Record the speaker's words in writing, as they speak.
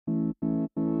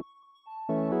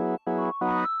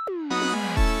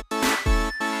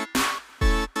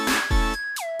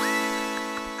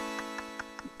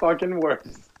Fucking worse.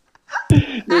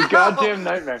 You're a goddamn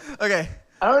nightmare. Okay.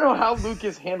 I don't know how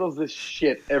Lucas handles this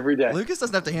shit every day. Lucas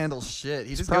doesn't have to handle shit.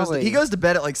 He just probably- he goes to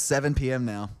bed at like 7 p.m.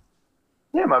 now.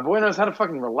 Yeah, my boy knows how to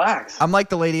fucking relax. I'm like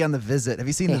the lady on The Visit. Have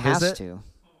you seen He The has Visit? to.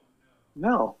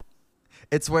 No.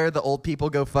 It's where the old people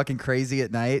go fucking crazy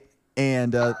at night,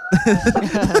 and the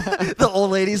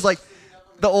old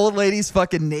lady's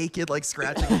fucking naked, like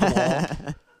scratching the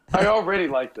wall. I already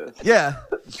like this. Yeah.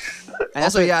 And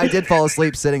Also, yeah, I did fall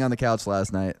asleep sitting on the couch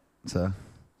last night. So.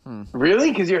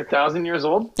 Really? Because you're 1,000 years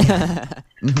old?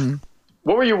 Mm-hmm.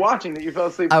 What were you watching that you fell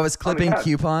asleep? I was on the clipping couch?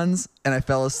 coupons, and I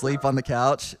fell asleep on the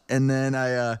couch, and then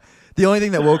the only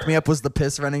thing that woke me up was the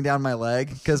piss running down my leg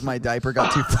because my diaper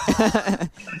got too full.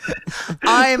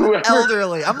 I'm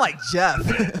elderly. I'm like Jeff.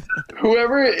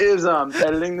 Whoever is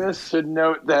editing this should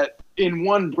note that in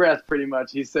one breath, pretty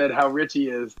much, he said how rich he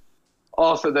is.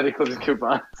 Also that he clips his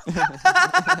coupons.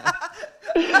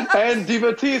 And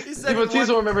devotees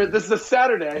will remember this is a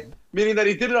Saturday, meaning that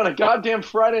he did it on a goddamn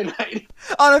Friday night.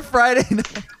 On a Friday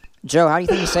night. Joe, how do you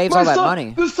think he saves all that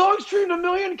money? The song streamed 1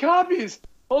 million copies.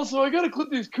 Also, I gotta clip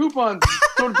these coupons.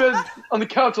 Go to bed on the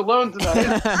couch alone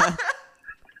tonight.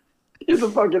 You're the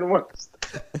fucking worst.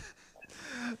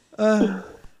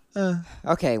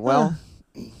 Okay, well,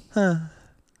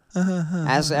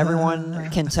 as everyone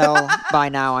can tell by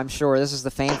now, I'm sure this is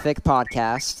the Fanfic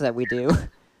podcast that we do.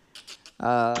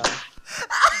 Where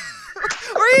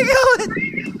are you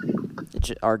going?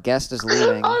 Our guest is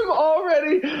leaving. I'm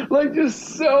already like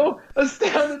just so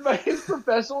astounded by his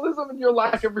professionalism and your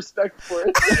lack of respect for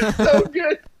it. It's so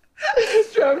good.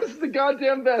 Travis is the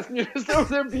goddamn best, and you're just over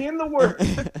there being the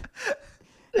worst.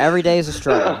 Every day is a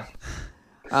struggle.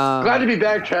 Glad to be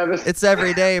back, Travis. It's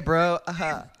every day, bro.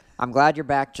 I'm glad you're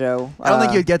back, Joe. I don't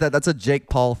think you'd get that. That's a Jake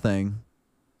Paul thing.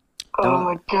 Oh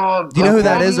my god. Do you know who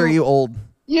that is, or are you old?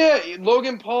 Yeah,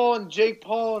 Logan Paul and Jake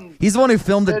Paul and He's the one who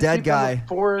filmed the dead people in guy. the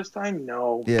forest. I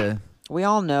know. Yeah. We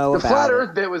all know The about flat it.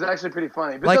 Earth bit was actually pretty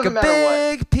funny. But Like it a doesn't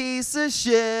matter big piece of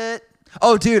shit.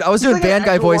 Oh, dude, I was doing like an bad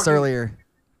guy actual voice walking- earlier.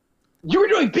 what. You were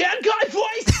doing bad guy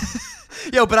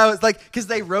voice? Yo, but I was like, because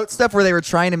they wrote stuff where they were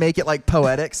trying to make it like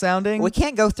poetic sounding. We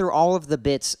can't go through all of the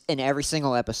bits in every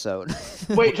single episode.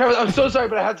 Wait, Travis, I'm so sorry,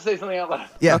 but I have to say something out loud.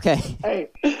 Yeah. Okay. Hey,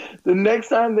 the next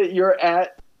time that you're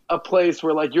at a place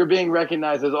where like you're being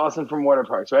recognized as Austin from water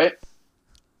parks, right?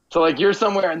 So like you're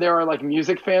somewhere and there are like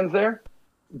music fans there.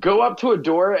 Go up to a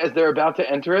door as they're about to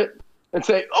enter it and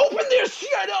say, "Open this shit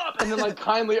up," and then like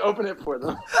kindly open it for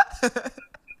them.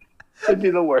 It'd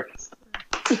be the worst.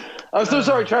 I'm so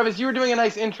sorry, Travis. You were doing a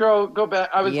nice intro. Go back.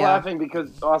 I was Yeah. laughing because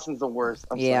Austin's the worst.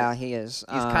 I'm Yeah, sorry. he is.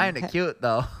 He's kind of cute,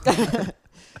 though.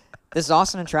 This is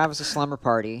Austin and Travis' slumber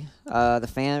party. Your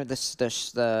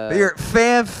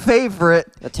fan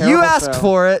favorite. The terrible You asked show.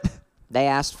 for it. They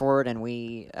asked for it, and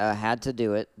we had to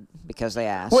do it because they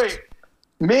asked. Wait,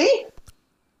 me?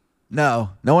 No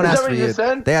one Is asked that for what you you. just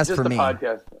said? They asked Just for the me.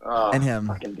 podcast. Oh, And him.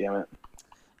 Fucking damn it.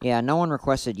 Yeah, no one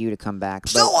requested you to come back,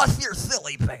 Show but, us your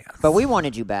silly pants. but we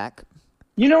wanted you back.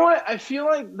 You know what? I feel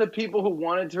like the people who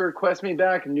wanted to request me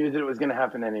back knew that it was going to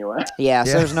happen anyway. Yeah,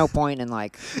 so Yeah. there's no point in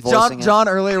like voicing it. John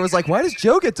earlier was like, "Why does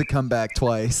Joe get to come back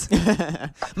twice?"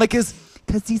 I'm like, "Cause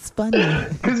he's funny."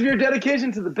 Because of your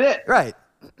dedication to the bit. Right.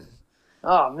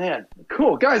 Oh, man.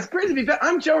 Cool. Guys, great to be back.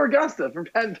 I'm Joe Regosta from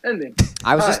Patent Pending.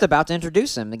 I was All just right. about to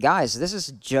introduce him. Guys, this is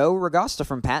Joe Regosta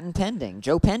from Patent Pending.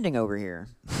 Joe Pending over here.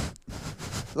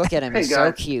 Look at him. Hey, He's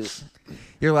so guys. cute.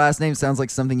 Your last name sounds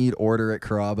like something you'd order at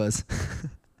Carrabba's.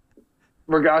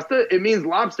 Regosta, it means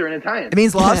lobster in Italian. It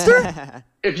means lobster?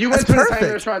 If you went That's to an perfect.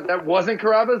 Italian restaurant that wasn't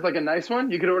Carrabba's, like a nice one,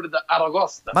 you could order the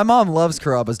Aragosta. My mom loves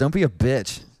Carrabba's. Don't be a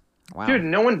bitch. Wow. Dude,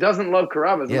 no one doesn't love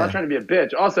Carrabba's. I'm Yeah. not trying to be a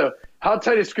bitch. Also, how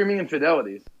tight is Screaming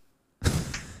Infidelities?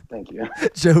 Thank you.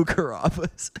 Joe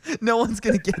Carrabba's. No one's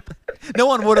going to get that. No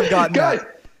one would have gotten Guys,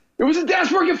 that. it was a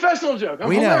Dashboard Confessional joke. I'm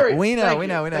We know, hilarious. we know, Thank we you.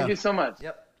 know, we know. Thank you so much.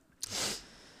 Yep.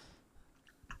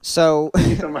 So, Thank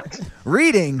you so much.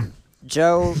 Reading.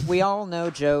 Joe, we all know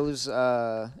Joe's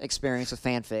experience with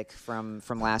fanfic from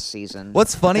last season.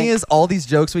 What's funny I think- is all these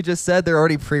jokes we just said, they're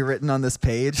already pre-written on this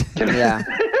page. Yeah.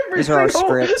 Every These are our single-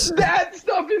 scripts. That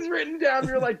stuff is written down.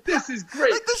 You're like, this is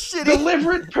great. Like the shitty-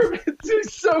 Deliver it perfect. This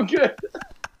is so good.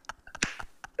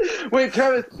 Wait,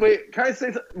 Travis, can I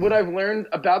say what I've learned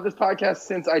about this podcast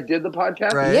since I did the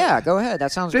podcast? Right. Yeah, go ahead.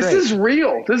 That sounds This great. is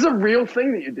real. This is a real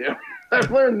thing that you do.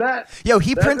 I've learned that. Yo,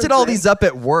 he That's printed all insane. these up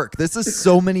at work. This is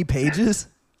so many pages.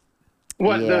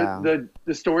 What, Yeah.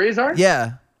 the stories are?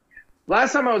 Yeah.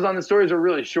 Last time I was on, the stories were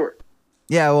really short.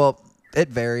 Yeah, well, it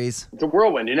varies. It's a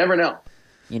whirlwind. You never know.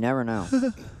 You never know.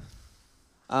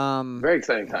 Very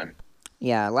exciting time.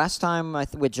 Yeah, last time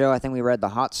with Joe, I think we read the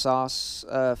hot sauce.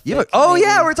 Oh fic, yeah,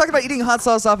 maybe. we're talking about eating hot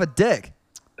sauce off a dick.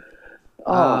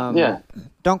 Yeah.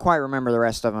 Don't quite remember the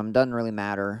rest of them. Doesn't really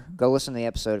matter. Go listen to the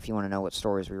episode if you want to know what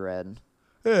stories we read.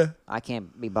 Yeah. I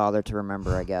can't be bothered to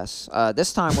remember, I guess.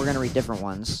 This time we're going to read different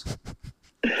ones.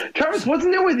 Travis, what's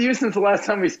new with you since the last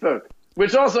time we spoke?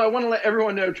 Which also, I want to let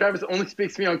everyone know, Travis only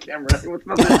speaks to me on camera. What's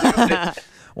nothing to do with it.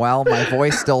 Well, my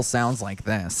voice still sounds like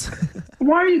this.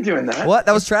 Why are you doing that? What?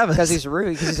 That was Travis. Because he's rude.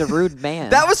 Because he's a rude man.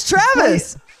 That was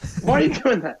Travis. Why are you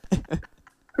doing that?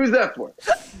 Who's that for?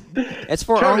 It's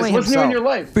for Travis, only what's himself. new in your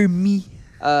life? For me.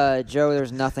 Joe,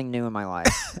 there's nothing new in my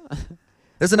life.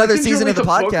 There's another Didn't you season of the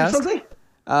release a book or podcast.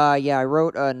 something? Yeah, I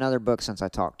wrote another book since I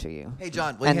talked to you. Hey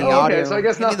John, And the Oh, audio, okay, so I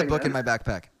guess give me the nothing. book in then. my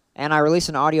backpack. and I released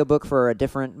an audiobook for a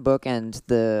different book, and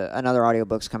another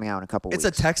audiobook's coming out in a couple It's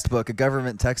weeks. a textbook, a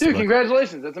government Dude, textbook.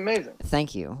 congratulations. That's amazing.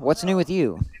 Thank you. What's new with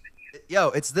you? Yo,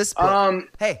 it's this book.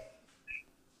 Hey,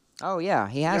 Oh, yeah,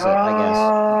 he has it, I guess.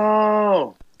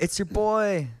 Oh. it's your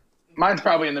boy. Mine's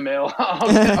probably in the mail. I'll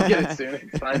get it soon.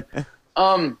 It's fine.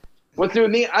 What's new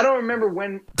with me? I don't remember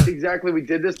when exactly we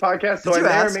did this podcast, so I Did you may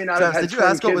ask, or may not Travis, have had did you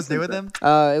ask what kids was new since with then.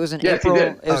 him? It was in Yes, he April.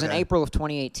 did. It was in Okay. April of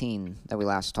 2018 that we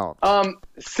last talked.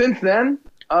 Since then,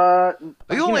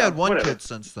 You only had one kid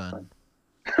since then.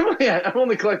 Yeah, I've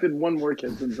only collected one more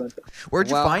kid since then. Where'd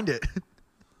you Well- find it?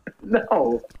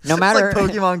 No. no matter It's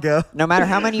like Pokemon Go. no matter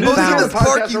how many you Most of This the is found. a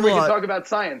podcast parking where we can lot. talk about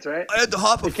science, right? I had to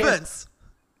hop a You can't- fence.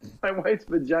 My wife's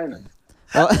vagina.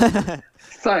 Well,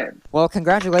 Science. well,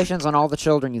 congratulations on all the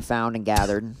children you found and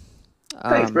gathered.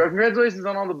 Thanks, bro. Congratulations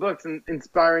on all the books and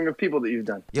inspiring of people that you've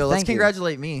done. Yo, let's Thank you.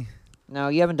 congratulate me. No,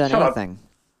 you haven't done Shut up. anything.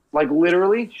 Like,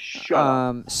 literally, shut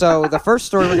up. So the first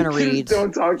story we're gonna read.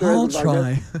 Don't talk to I'll us about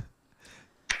try.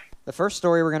 The first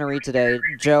story we're gonna read today,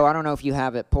 Joe. I don't know if you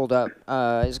have it pulled up.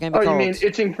 It's gonna be Oh, you called. mean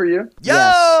Itching for You?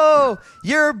 Yo,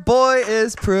 your boy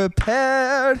is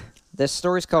prepared. This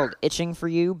story's called "Itching for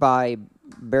You" by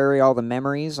Bury All the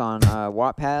Memories on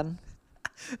Wattpad.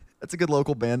 That's a good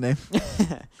local band name.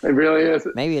 It really is.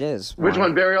 Maybe it is. Which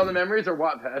one, Bury All the Memories or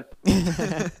Wattpad?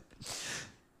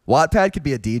 Wattpad could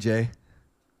be a DJ.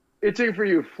 Itching for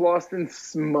You, Floston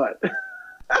Smut.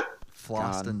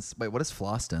 Floston. Wait, what is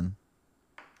Floston?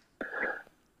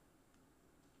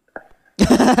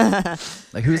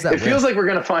 Like, who's that? It feels like we're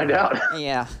going to find out.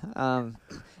 Yeah.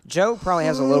 Joe probably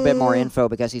has a little bit more info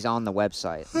because he's on the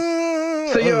website.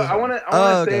 So, I want to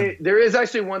okay. say there is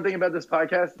actually one thing about this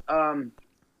podcast.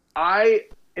 I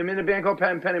am in a band called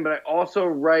Patent Pending, but I also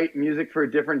write music for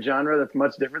a different genre that's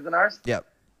much different than ours. Yep.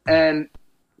 And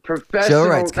professional, Joe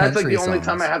writes that's like the country only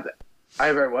time songs. I have to.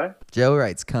 I write what? Joe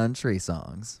writes country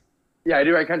songs. Yeah, I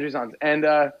do write country songs. And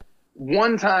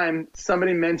one time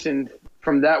somebody mentioned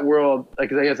from that world,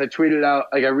 like, I guess I tweeted out,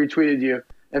 like I retweeted you,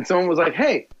 and someone was like,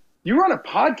 "Hey, you were on a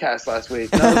podcast last week."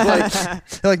 And I was like,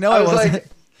 They're like, no, I I was wasn't.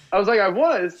 like, I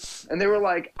was, and they were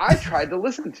like, I tried to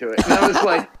listen to it, and I was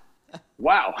like,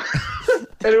 wow.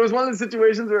 And it was one of the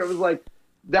situations where it was like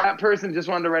that person just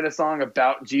wanted to write a song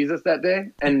about Jesus that day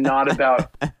and not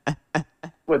about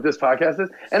what this podcast is,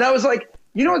 and I was like,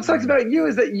 you know what sucks about you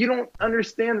is that you don't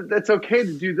understand that that's okay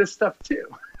to do this stuff too.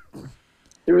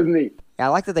 It was neat. I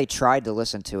like that they tried to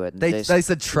listen to it. they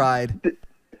said tried.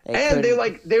 And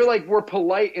they were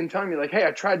polite in telling me like, hey,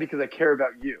 I tried because I care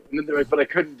about you. And then they're like, but I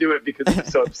couldn't do it because it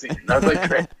was so obscene. And I was like,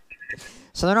 great.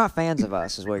 So they're not fans of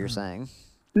us, is what you're saying.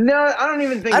 No, I don't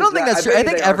even think I don't it's think that. that's true. I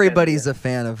think they are everybody's fans, a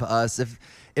fan of us.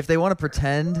 If they want to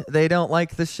pretend they don't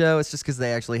like the show, it's just because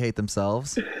they actually hate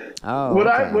themselves. Oh.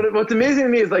 yeah. okay. What's amazing to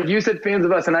me is like you said fans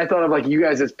of us, and I thought of like you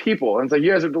guys as people. And it's like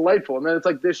you guys are delightful. And then it's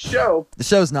like this show The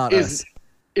show's not us.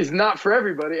 is not for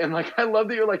everybody. And like I love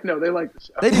that you're like, no, they like the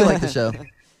show. They do like the show.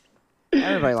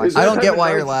 Everybody likes I it. don't get why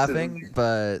That's you're narcissism. laughing,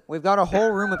 but We've got a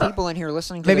whole room of people in here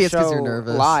listening to maybe the it's because show you're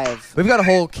nervous. live, We've got a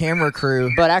whole camera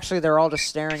crew. but actually they're all just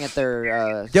staring at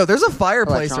their Yo, there's a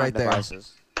fireplace electronic right there.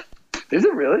 devices. Is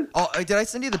it really? Oh, did I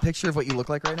send you the picture of what you look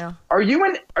like right now? Are you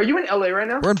in LA right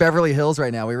now? We're in Beverly Hills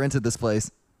right now. We rented this place.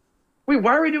 Wait,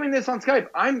 why are we doing this on Skype?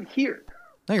 I'm here.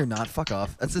 No, you're not. Fuck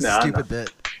off. That's a No, I'm stupid not.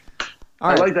 bit. All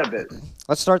I right, like that bit.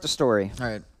 let's start the story. All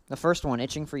right. The first one,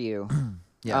 Itching for You.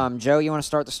 Yeah. Joe, you want to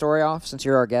start the story off since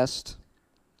you're our guest?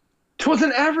 'Twas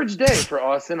an average day for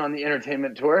Austin on the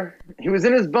entertainment tour. He was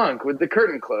in his bunk with the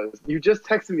curtain closed. You just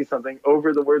texted me something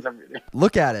over the words I'm reading.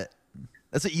 Look at it.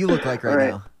 That's what you look like right All right.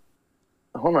 now.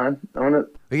 Hold on. I want to.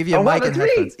 We give you a Oh, wow, mic and that's me.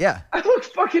 headphones. Yeah. I look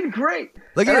fucking great.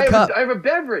 Look at And your cup. I have a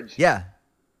beverage. Yeah.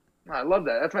 I love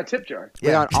that. That's my tip jar. We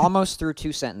Yeah. got almost through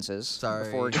 2 sentences. Sorry.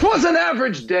 Before... 'Twas an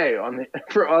average day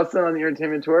for Austin on the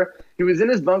entertainment tour. He was in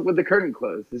his bunk with the curtain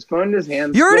closed, his phone in his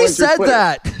hand. You already scrolling through said Twitter.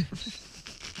 that.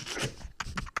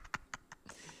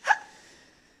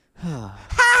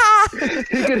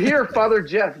 could hear Father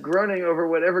Jeff groaning over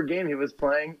whatever game he was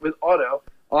playing with Otto,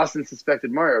 Austin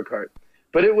suspected Mario Kart.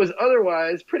 But it was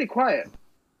otherwise pretty quiet.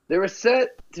 They were set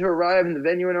to arrive in the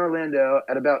venue in Orlando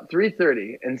at about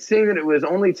 3:30, and seeing that it was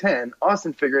only 10,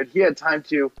 Austin figured he had time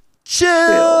to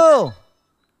Chill.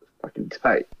 fucking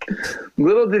tight.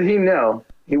 Little did he know,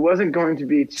 he wasn't going to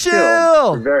be chill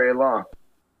Chill. for very long.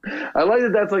 I like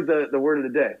that that's like the word of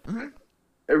the day.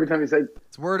 Every time you say,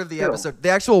 It's word of the Chill. episode. The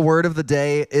actual word of the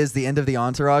day is the end of the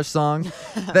Entourage song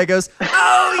that goes,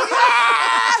 "Oh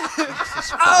yeah,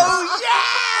 oh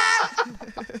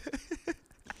yeah."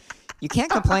 You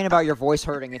can't complain about your voice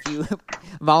hurting if you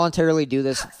voluntarily do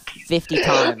this 50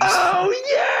 times. oh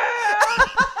yeah!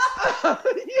 Oh,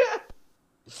 yeah!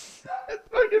 That's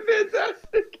fucking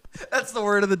fantastic. That's the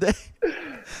word of the day.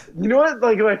 You know what?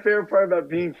 Like, my favorite part about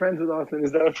being friends with Austin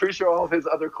is that I'm pretty sure all of his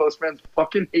other close friends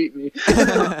fucking hate me.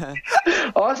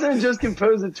 Austin just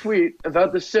composed a tweet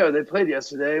about the show they played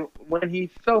yesterday when he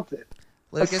felt it.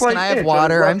 Lucas, slight can I itch have on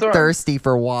water? his I'm left arm. thirsty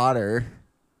for water.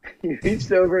 He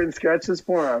reached over and scratched his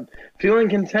forearm, feeling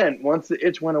content once the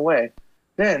itch went away.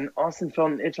 Then Austin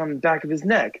felt an itch on the back of his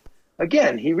neck.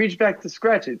 Again, he reached back to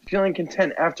scratch it, feeling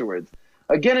content afterwards.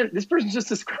 Again, this person's just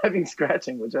describing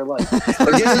scratching, which I like.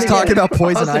 Again, just talking about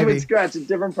poison Austin ivy. would scratch at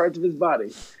different parts of his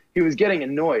body. He was getting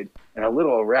annoyed and a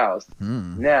little aroused.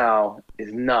 Now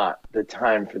is not the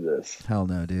time for this. Hell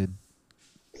no, dude.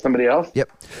 Somebody else? Yep.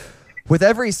 With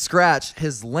every scratch,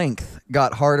 his length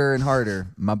got harder and harder,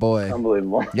 my boy.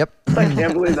 Unbelievable. Yep. I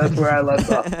can't believe that's where I left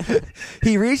off.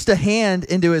 He reached a hand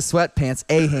into his sweatpants,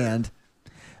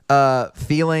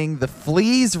 feeling the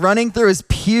fleas running through his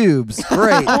pubes.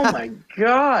 Great. Oh my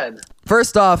God.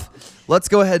 First off, let's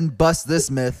go ahead and bust this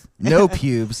myth. No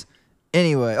pubes.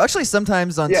 Anyway, actually,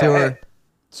 sometimes on tour. Hey,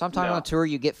 Sometime No. on tour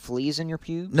you get fleas in your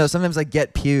pubes? No, sometimes I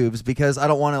get pubes because I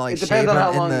don't want to like It shave depends on them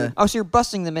how in long the. you- Oh, so you're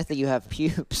busting the myth that you have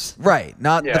pubes. Right,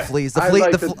 not yeah. the fleas. The I'd flea.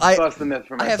 like the to I bust the myth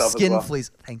for I have myself as skin well.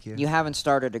 fleas. Thank you. You haven't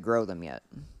started to grow them yet.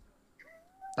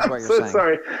 That's what I'm you're so saying.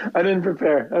 sorry. I didn't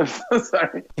prepare. I'm so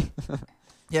sorry.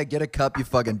 Yeah, get a cup, you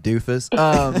fucking doofus.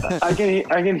 I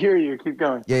can hear you. Keep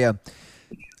going. Yeah.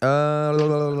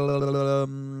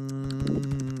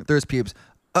 There's pubes.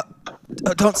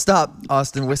 Don't stop,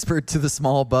 Austin whispered to the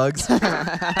small bugs. And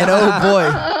oh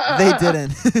boy, they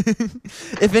didn't.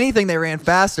 If anything, they ran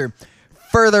faster,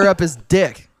 further up his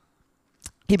dick.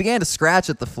 He began to scratch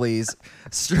at the fleas,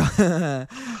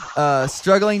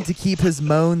 struggling to keep his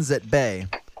moans at bay.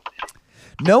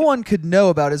 No one could know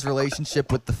about his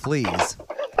relationship with the fleas.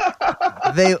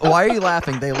 Why are you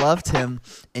laughing? They loved him,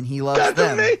 and he loves That's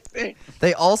them. amazing.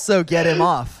 They also get him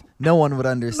off. No one would The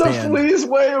understand. flea's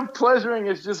way of pleasuring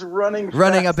is just running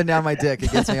Running fast. up and down my dick.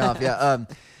 It gets me off. Yeah.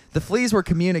 The fleas were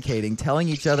communicating, telling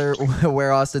each other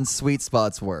where Austin's sweet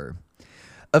spots were.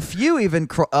 A few even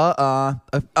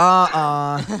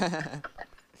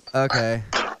Okay.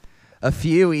 A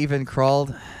few even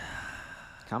crawled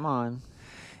Come on.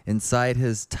 inside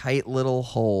his tight little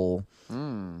hole.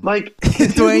 Like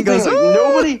Dwayne goes, like,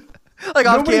 "Ooh!" like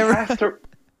off nobody camera.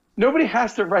 nobody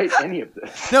has to write any of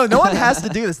this. No one has to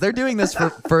do this. They're doing this for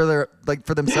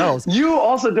themselves. You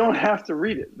also don't have to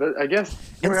read it, but I guess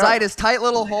Inside his tight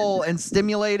little hole and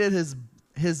stimulated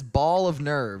his ball of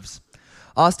nerves.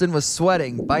 Austin was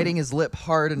sweating, biting his lip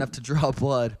hard enough to draw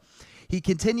blood. He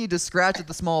continued to scratch at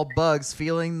the small bugs,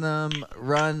 feeling them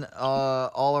run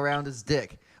all around his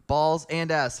dick, balls,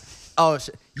 and ass. Oh,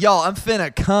 y'all, I'm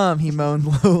finna come, he moaned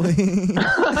lowly.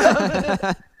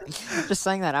 Just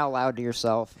saying that out loud to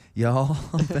yourself. Y'all,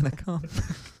 I'm finna come.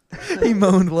 He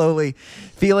moaned lowly,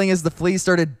 feeling as the fleas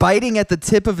started biting at the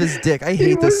tip of his dick. I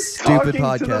hate this stupid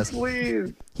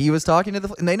podcast. He was talking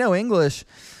to and they know English.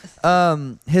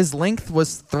 His length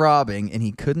was throbbing, and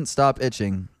he couldn't stop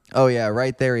itching. Oh yeah,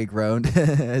 right there he groaned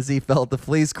as he felt the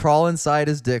fleas crawl inside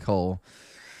his dick hole.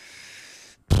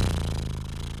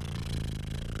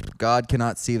 God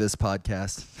cannot see this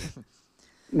podcast.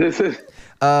 This is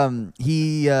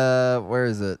Where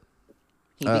is it?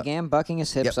 He began bucking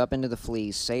his hips Yep. up into the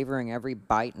fleas, savoring every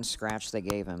bite and scratch they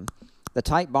gave him. The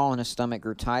tight ball in his stomach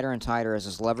grew tighter and tighter as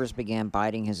his levers began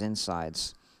biting his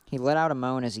insides. He let out a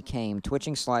moan as he came,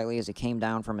 twitching slightly as he came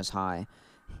down from his high.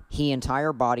 His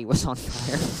entire body was on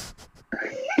fire.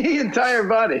 the entire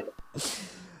body.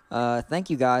 Thank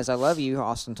you, guys. I love you,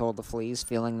 Austin told the fleas,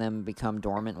 feeling them become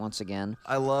dormant once again.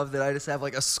 I love that I just have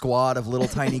like a squad of little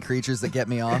tiny creatures that get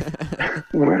me off.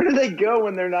 Where do they go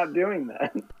when they're not doing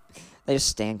that? They just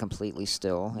stand completely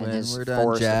still in When his we're done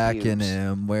forest of jacking pubes.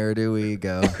 him, where do we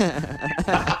go? Got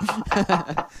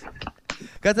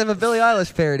to have a Billie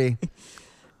Eilish parody.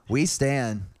 We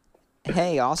stand.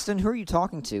 Hey, Austin, who are you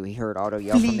talking to? He heard Otto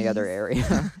yell from the other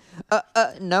area.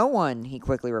 No one, he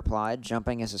quickly replied,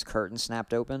 jumping as his curtain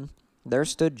snapped open. There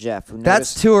stood Jeff, who That's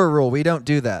noticed... tour rule. We don't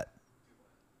do that.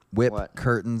 Whip What?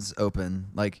 curtains open,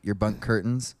 like your bunk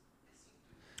curtains.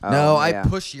 Oh, No, yeah. I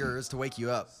push yours to wake you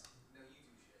up.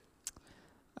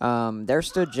 There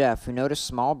stood Jeff, who noticed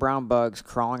small brown bugs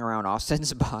crawling around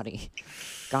Austin's body.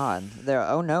 God,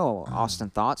 oh no, Austin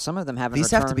thought. Some of them haven't These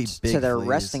have to returned be big to their fleas.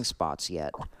 resting spots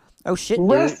yet. Oh shit, dude.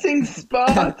 Resting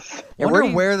spots. Yeah, Wonder do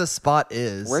you- where the spot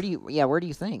is. Where do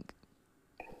you think?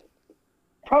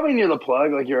 Probably near the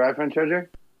plug, like your iPhone charger.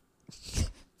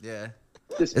 Yeah.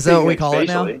 Just Is that what we thinking call it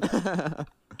now?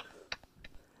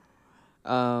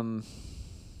 spatially.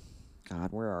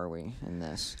 God, where are we in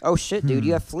this? Oh shit, dude,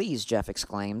 you have fleas, Jeff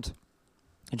exclaimed.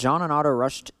 John and Otto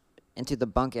rushed into the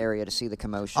bunk area to see the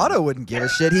commotion. Otto wouldn't give a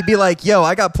shit. He'd be like, "Yo,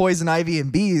 I got poison ivy and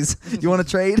bees. You want to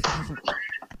trade?"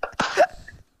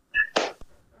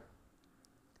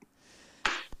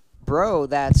 Bro,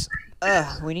 that's...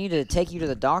 we need to take you to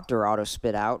the doctor, Otto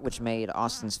spit out, which made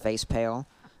Austin's face pale.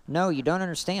 No, you don't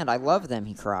understand. I love them,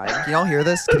 he cried. Can y'all hear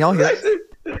this? Can y'all hear this?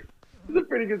 It's a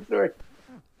pretty good story.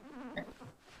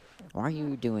 Why are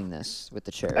you doing this with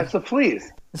the chair? That's the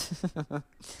fleas.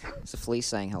 It's a flea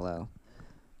saying hello.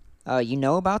 You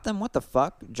know about them? What the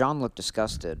fuck? John looked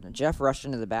disgusted. Jeff rushed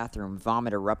into the bathroom,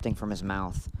 vomit erupting from his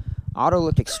mouth. Otto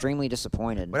looked extremely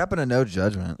disappointed. What happened to no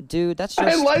judgment? Dude, that's just...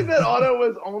 I like that Otto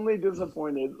was only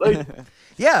disappointed. Like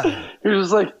Yeah. he was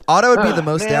just like, Otto would be the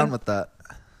most man. down with that.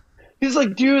 He's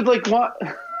like, dude, like what?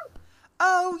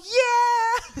 Oh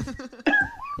yeah.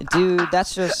 Dude,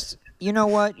 that's just... You know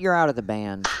what? You're out of the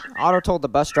band. Otto told the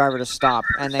bus driver to stop,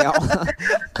 and they all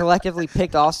collectively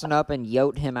picked Austin up and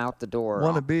yoked him out the door.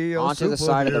 Wanna be your onto the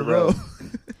side of the superhero. road.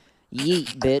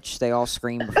 Yeet, bitch, they all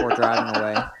screamed before driving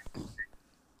away.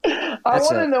 I That's want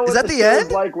to it. know what Is that the the show's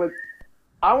end? like with.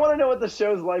 I want to know what the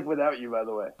show's like without you. By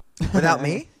the way, Without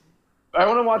me? I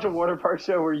want to watch a water park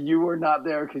show where you were not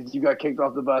there because you got kicked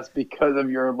off the bus because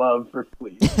of your love for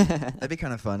fleas. That'd be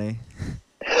kind of funny.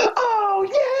 Oh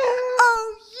yeah!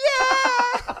 Oh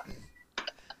yeah.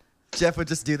 Jeff would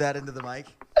just do that into the mic.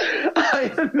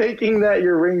 I am making that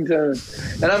your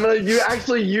ringtone, and I'm gonna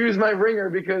actually use my ringer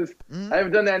because I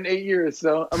haven't done that in 8 years.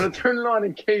 So I'm gonna turn it on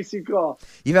in case you call.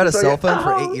 You've had a So cell yeah. phone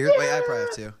for Oh, 8 years? Wait, I yeah. probably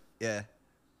have two. Yeah.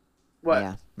 What?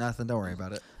 Yeah. Nothing. Don't worry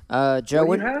about it. Joe,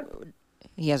 What do you have?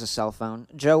 he has a cell phone.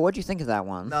 Joe, what'd you think of that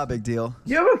one? Not a big deal.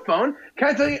 You have a phone? Can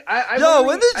I tell you? I Yo, literally-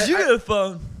 when did you I- get a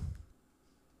phone?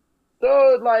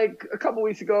 So, like, a couple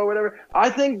weeks ago or whatever,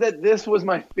 I think that this was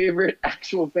my favorite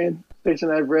actual fan fiction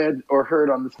I've read or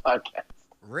heard on this podcast.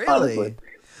 Really? Honestly.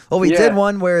 Well, we Yeah. did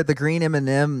one where the green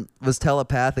M&M was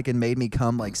telepathic and made me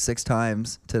come like 6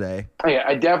 times today. Oh, yeah,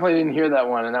 I definitely didn't hear that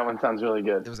one, and that one sounds really It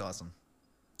good. was awesome.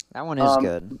 That one is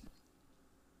good.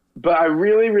 But I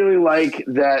really, really like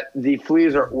that the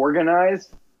fleas are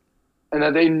organized and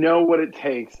that they know what it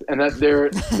takes and that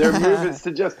their move is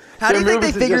to just... How do you think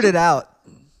they figured it out?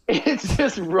 It's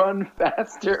just run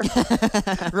faster.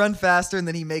 Run faster and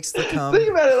then he makes the cum. Think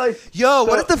about it like... Yo,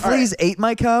 what so- if the all right. fleas ate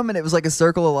my cum and it was like a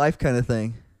circle of life kind of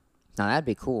thing? Now that'd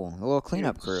be cool. A little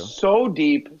cleanup crew. So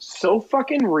deep, so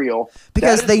fucking real.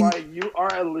 Because that is they- why you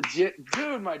are a legit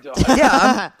dude, my dog.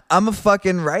 Yeah, I'm a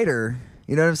fucking writer.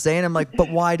 You know what I'm saying? I'm like, but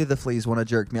why do the fleas want to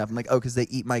jerk me off? I'm like, oh, because they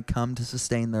eat my cum to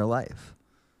sustain their life.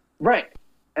 Right.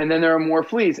 And then there are more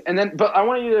fleas. And then, but I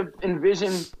want you to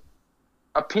envision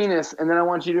a penis, and then I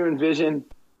want you to envision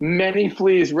many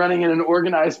fleas running in an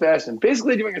organized fashion,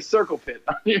 basically doing a circle pit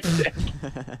on your dick.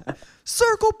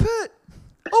 Circle pit!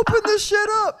 Open this shit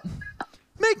up!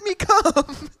 Make me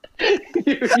come!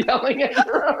 You're yelling at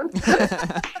your own.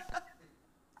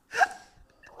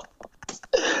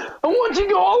 I want you to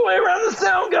go all the way around the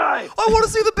sound guy I want to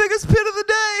see the biggest pit of the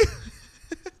day!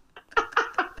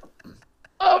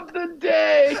 of the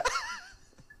day.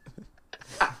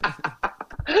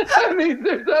 That means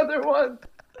there's other ones.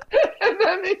 And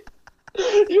that means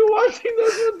you're watching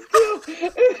those ones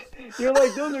too. You're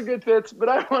like, those are good pits, but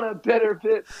I want a better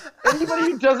pit. Anybody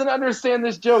who doesn't understand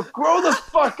this joke, grow the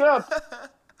fuck up.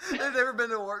 They've never been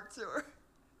to a work tour.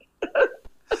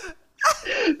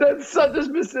 That's such a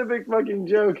specific fucking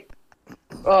joke.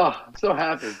 Oh, I'm so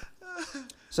happy.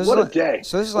 So this What is a day.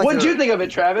 So this is like What'd your- you think of it,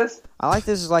 Travis? I like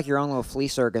this is like your own little flea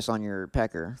circus on your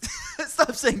pecker.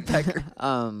 Stop saying pecker.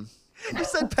 You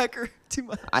said pecker too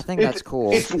much. I think that's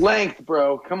cool. It's length,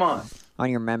 bro. Come on. On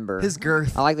your member. His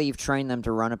girth. I like that you've trained them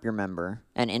to run up your member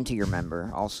and into your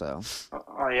member also.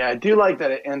 Oh, yeah, I do like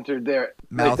that it entered there.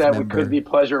 Mouth like that member. could be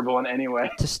pleasurable in any way.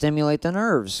 To stimulate the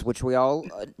nerves, which we all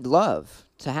love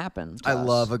to happen. to I us.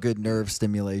 love a good nerve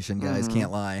stimulation, guys. Mhm.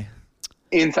 Can't lie.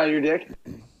 Inside your dick?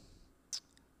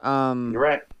 You're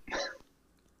right.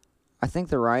 I think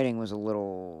the writing was a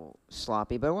little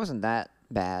sloppy, but it wasn't that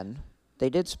bad. They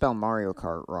did spell Mario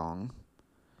Kart wrong.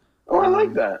 Oh, I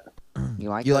like that. You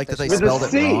like that they With a spelled it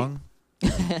C. wrong?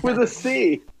 With a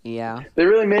C. Yeah. They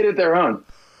really made it their own.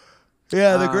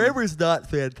 Yeah, the grammar's not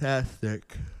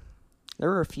fantastic. There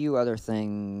were a few other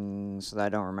things that I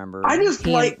don't remember. I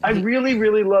really,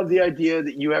 really love the idea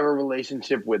that you have a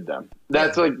relationship with them.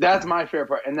 That's my favorite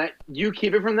part. And that you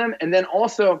keep it from them. And then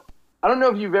also, I don't know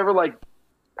if you've ever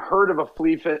heard of a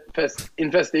flea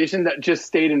infestation that just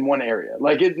stayed in one area.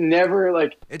 It never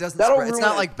it doesn't spread. It's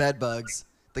not like bed bugs.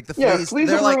 Like the fleas,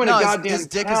 they're like, no, his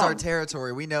dick is our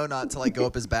territory. We know not to go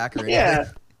up his back or anything. Yeah.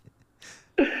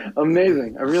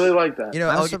 Amazing. I really like that.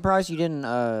 I'm surprised you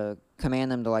didn't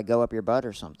command them to go up your butt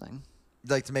or something.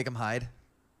 To make them hide?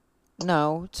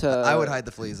 No, to I would hide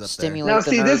the fleas up stimulate there. Now,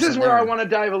 the see, this nerves is in where there. I want to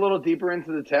dive a little deeper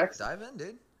into the text. Dive in,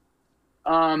 dude.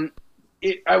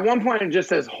 At one point, it just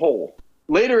says hole.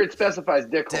 Later, it specifies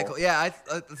dick hole. Yeah,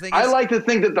 the thing is, I like to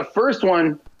think that the first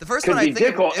one could be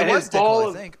dick hole, and his ball,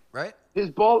 I think, right?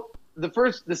 His ball. The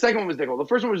second one was dick hole. The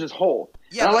first one was just hole.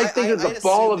 Yeah, and I like to think that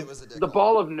the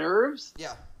ball of nerves.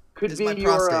 Yeah. Could be my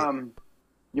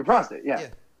your prostate. Yeah.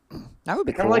 That would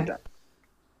be Kind cool. of like that.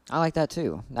 I like that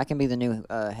too. That can be the new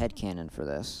headcanon for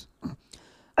this. I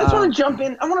just want to jump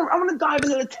in. I want to dive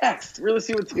into the text. Really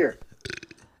see what's here.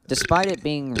 Despite it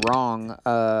being wrong,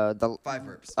 the 5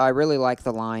 verbs. I really like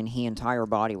the line, "He entire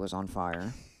body was on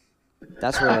fire."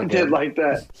 That's really I good. did like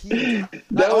that. I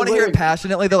want to hear it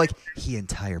passionately. They're like, "He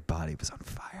entire body was on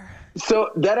fire."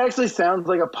 So that actually sounds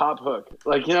like a pop hook.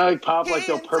 Pop,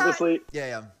 they'll purposely.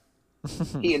 Yeah.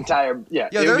 The entire. Yeah.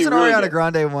 Yeah, there's an Ariana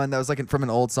Grande one that was from an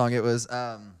old song. It was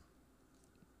the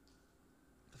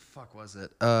fuck was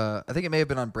it? I think it may have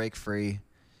been on Break Free.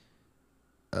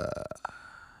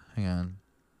 Hang on.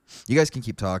 You guys can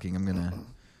keep talking. I'm gonna.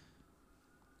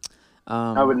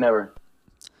 I would never.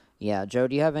 Yeah, Joe,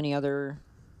 do you have any other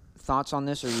thoughts on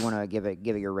this, or you want to give it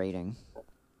your rating?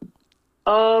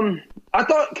 I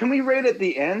thought, can we rate at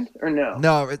the end or no?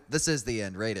 No, this is the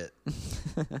end. Rate it.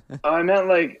 I meant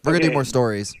we're gonna do more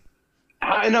stories.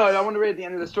 I know. I want to rate at the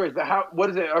end of the stories, but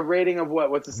what is it? A rating of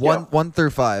what? What's the scale? 1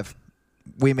 through 5.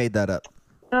 We made that up.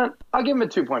 I'll give him a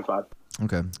 2.5.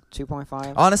 Okay.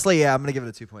 2.5. Honestly, yeah, I'm gonna give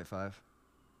it a 2.5.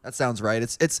 That sounds right.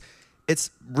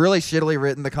 It's really shittily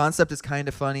written. The concept is kind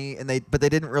of funny, but they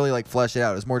didn't really flesh it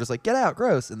out. It was more just get out,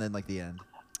 gross, and then the end.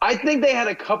 I think they had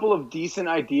a couple of decent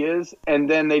ideas, and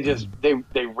then they just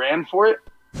they ran for it.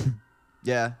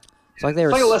 Yeah. It's like they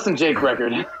were. It's like a Less Than Jake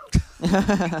record. It's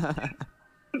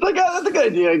that's a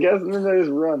good idea, I guess, and then they just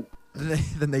run.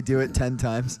 Then they do it 10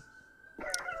 times.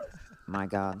 My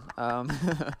God.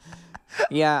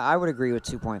 Yeah, I would agree with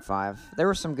 2.5. There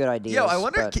were some good ideas. Yo, I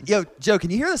wonder. Joe, can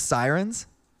you hear the sirens?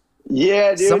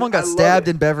 Yeah, dude. Someone got stabbed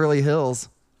in Beverly Hills.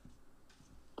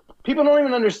 People don't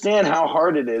even understand how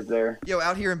hard it is there. Yo,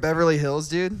 out here in Beverly Hills,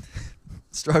 dude.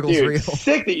 Struggle's Dude, real.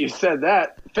 sick that you said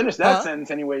that. Finish that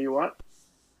sentence any way you want.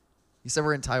 You said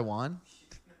we're in Taiwan?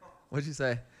 What'd you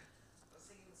say?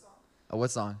 Oh,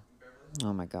 what song?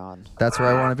 Oh my God. That's where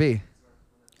I want to be.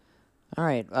 All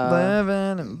right. So,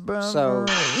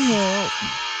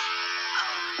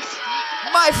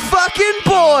 my fucking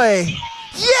boy.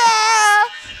 Yeah.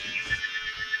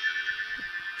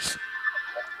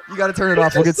 You got to turn it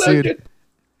off. We'll get sued.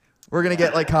 We're going to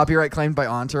get copyright claimed by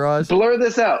Entourage. Blur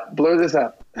this out.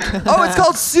 Oh, it's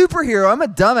called Superhero. I'm a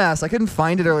dumbass. I couldn't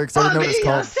find it earlier because I didn't know what it's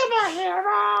called.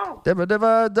 Superhero.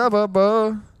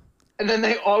 Dabba-dabba-dabba-bo. And then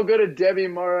they all go to Debbie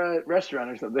Mara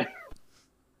restaurant or something.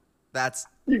 That's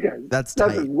you guys. That's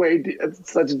tight. tight. Way deep.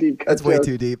 That's such a deep cut. That's way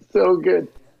too deep. So good.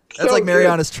 That's so like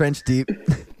Mariana's Trench deep.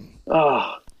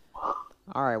 Oh. All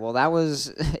right. Well, that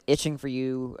was itching for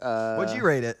you. What'd you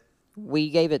rate it? We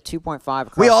gave it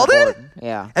 2.5. We all did?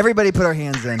 Yeah. Everybody put our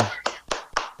hands in.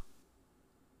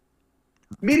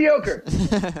 Mediocre.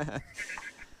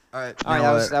 All right.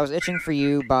 That was Itching for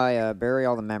You by Bury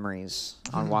All the Memories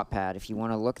on Wattpad. If you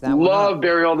want to look that one Love up.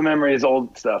 Bury All the Memories,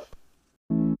 old stuff.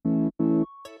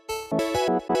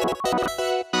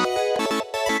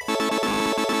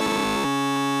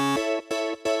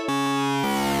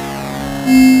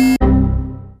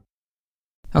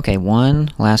 Okay,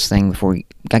 one last thing before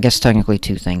I guess technically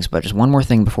two things, but just one more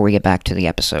thing before we get back to the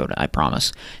episode, I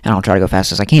promise. And I'll try to go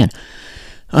fast as I can.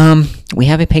 We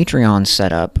have a Patreon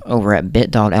set up over at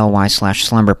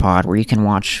bit.ly/slumberpod where you can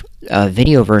watch a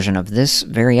video version of this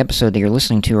very episode that you're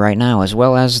listening to right now, as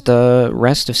well as the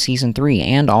rest of Season 3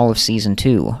 and all of Season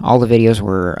 2. All the videos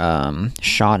were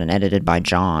shot and edited by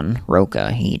John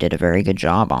Roca. He did a very good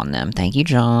job on them. Thank you,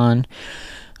 John.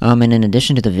 And in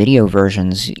addition to the video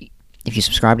versions, if you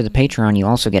subscribe to the Patreon, you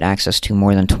also get access to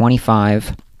more than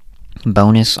 25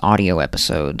 bonus audio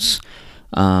episodes.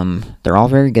 They're all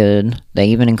very good. They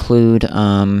even include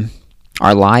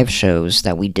our live shows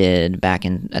that we did back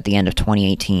at the end of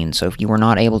 2018. So if you were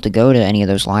not able to go to any of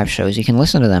those live shows, you can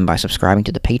listen to them by subscribing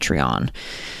to the Patreon.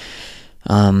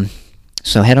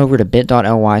 So head over to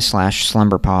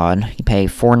bit.ly/slumberpod. You pay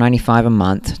 $4.95 a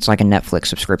month. It's like a Netflix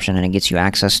subscription, and it gets you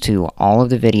access to all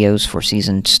of the videos for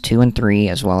seasons 2 and 3,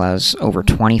 as well as over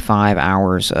 25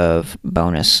 hours of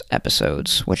bonus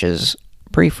episodes, which is a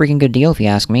pretty freaking good deal if you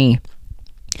ask me.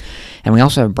 And we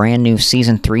also have brand new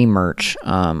season 3 merch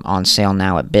on sale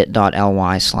now at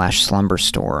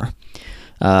bit.ly/slumberstore.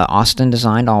 Austin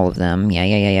designed all of them.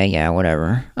 Yeah,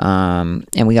 whatever.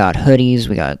 And we got hoodies,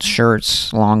 we got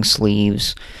shirts, long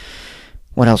sleeves.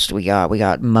 What else do we got? We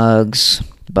got mugs,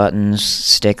 buttons,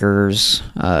 stickers,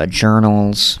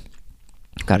 journals.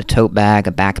 Got a tote bag,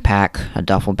 a backpack, a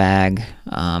duffel bag.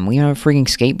 We have a freaking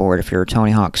skateboard if you're a Tony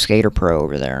Hawk Skater Pro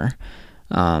over there.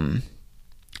 Ton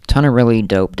of really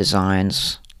dope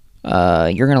designs.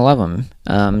 You're going to love them.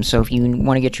 So if you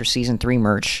want to get your Season 3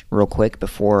 merch real quick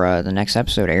before the next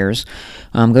episode airs,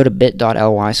 go to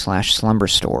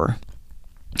bit.ly/slumberstore.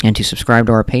 And to subscribe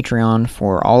to our Patreon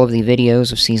for all of the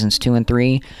videos of Seasons 2 and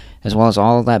 3, as well as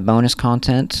all of that bonus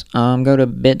content, go to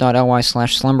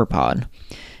bit.ly/slumberpod.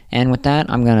 And with that,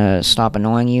 I'm going to stop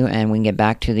annoying you, and we can get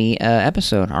back to the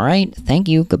episode. All right? Thank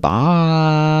you.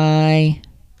 Goodbye.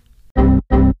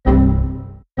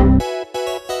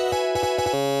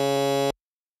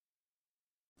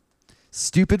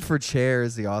 Stupid for Chair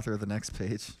is the author of the next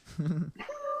page.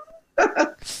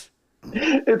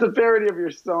 It's a parody of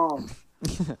your song.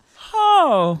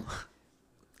 Oh,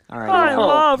 All right. I yeah.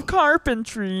 love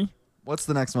carpentry. What's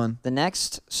the next one? The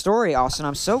next story, Austin,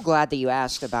 I'm so glad that you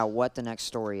asked about what the next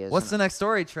story is. What's the next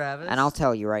story, Travis? And I'll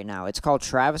tell you right now. It's called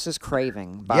Travis's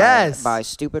Craving by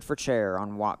Stupid for Chair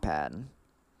on Wattpad.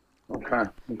 Okay.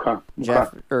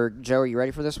 Jeff, or Joe, are you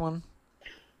ready for this one?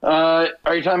 Are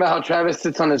you talking about how Travis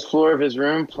sits on his floor of his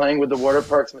room playing with the water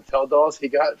park's Mattel dolls he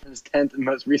got from his 10th and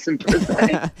most recent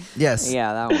birthday? Yes.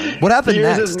 Yeah, that one. What happened He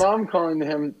hears next? his mom calling to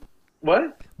him.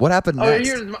 What? What happened Oh, next?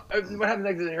 he hears what happened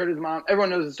next is he heard his mom. Everyone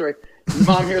knows the story. His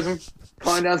mom hears him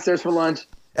calling downstairs for lunch.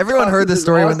 Everyone heard this Tosses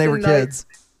story his when they were Austin Knight kids.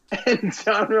 And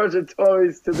John Roger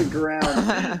toys to the ground.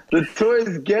 The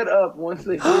toys get up once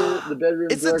they hear the bedroom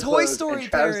It's a door Toy close, Story and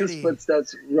Travis's parody.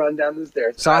 footsteps run down the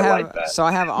stairs. So like that.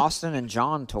 I have Austin and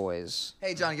John toys.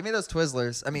 Hey, John, give me those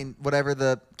Twizzlers. I mean, whatever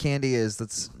the candy is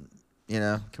that's, we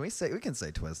can say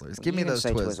Twizzlers. Give me You can those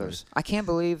say Twizzlers. I can't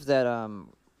believe that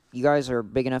you guys are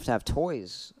big enough to have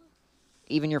toys.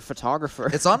 Even your photographer.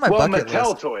 It's on my well, bucket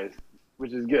Mattel list. toys,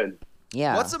 which is good.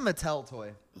 yeah. What's a Mattel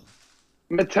toy?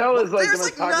 Mattel is like There's the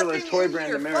most popular nothing toy in brand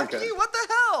here. in America. Fuck you. What the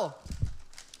hell?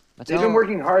 They've been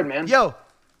working hard, man. Yo,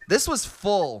 this was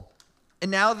full.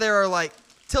 And now there are like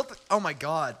oh my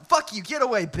god. Fuck you. Get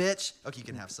away, bitch. Okay, you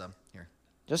can have some. Here.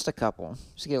 Just a couple.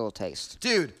 Just get a little taste.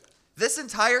 Dude, this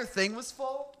entire thing was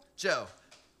full. Joe,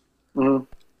 Mhm.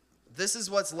 this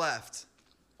is what's left.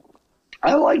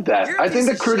 I like that. You're a I think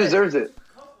the piece of crew shit. deserves it.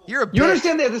 You're a bitch. You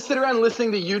understand they have to sit around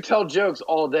listening to you tell jokes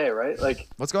all day, right? Like,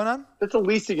 What's going on? that's the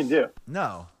least you can do.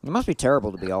 No. It must be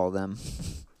terrible to be all of them.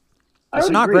 I It's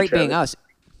would not agree, great being Travis. us.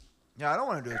 Yeah, I don't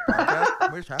want to do this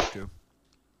podcast. We just have to.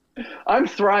 I'm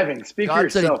thriving. Speak for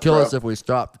yourself, bro. if we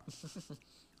stopped.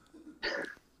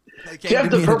 Jeff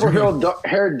the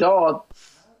purple-haired doll.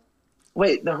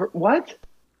 Wait, what?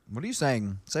 What are you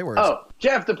saying? Say words. Oh,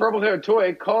 Jeff the purple-haired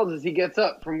toy calls as he gets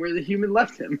up from where the human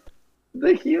left him.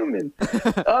 The human.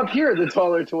 Up here, the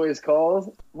taller toys calls.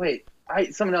 Wait,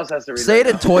 someone else has to read Say it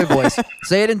that in toy voice.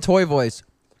 Say it in toy voice.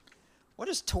 What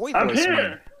does toy now. Up voice mean?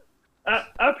 here.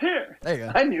 Up here. There you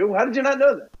go. I knew. How did you not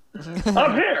know that?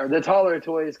 Up here, the taller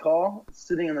toys call,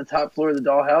 sitting on the top floor of the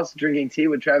dollhouse, drinking tea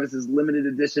with Travis's limited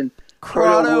edition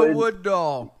Crotto wood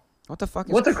doll. What the fuck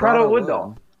is What's a Crotto wood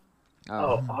doll? Oh.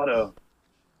 Oh, Otto.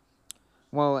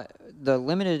 Well, the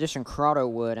limited edition Crotto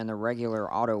wood and the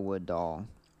regular Otto wood doll.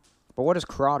 But what is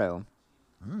Crotto?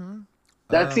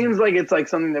 That seems like it's like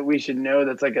something that we should know.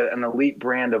 That's like an elite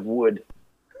brand of wood.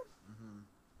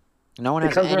 No one It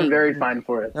has comes from any. a very fine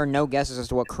forest. There are no guesses as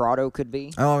to what Crotto could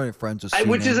be. I don't have any friends with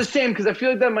Which is a shame because I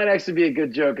feel like that might actually be a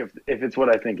good joke if it's what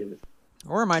I think it is.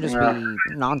 Or it might just Yeah. be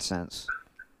nonsense.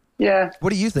 Yeah.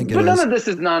 What do you think it But none is? of this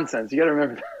is nonsense. You got to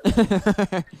remember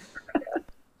that.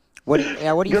 What do you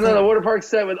Going on the think? water park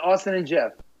set with Austin and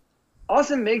Jeff.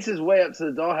 Austin makes his way up to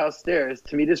the dollhouse stairs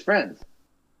to meet his friends.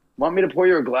 Want me to pour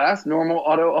you a glass? Normal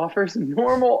Auto offers.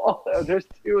 Normal Auto. There's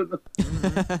two of them.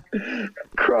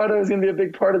 Crotto is going to be a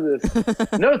big part of this.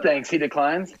 No thanks, he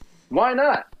declines. Why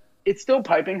not? It's still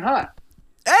piping hot.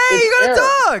 Hey, It's you got air,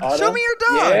 a dog. Otto. Show me your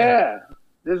dog. Yeah.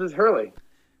 This is Hurley.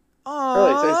 Aww.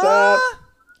 Hurley, say sup.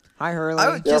 Hi, Hurley. I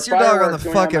would There are kiss your dog on the fireworks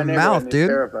going on in fucking my mouth, neighborhood, and he's dude.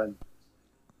 terrified.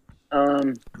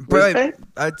 Bro, what'd you say?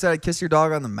 I'd say I'd kiss your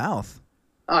dog on the mouth.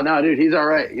 Oh, no, dude. He's all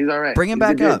right. He's all right. Bring him He's a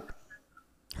back good up.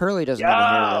 Hurley doesn't even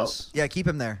hear Yo. this. Yeah, keep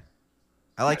him there.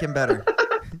 I like him better.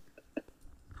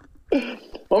 dude.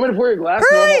 Want me to pour your glass?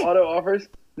 Hurry! Normal Otto offers.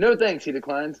 No thanks, he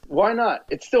declines. Why not?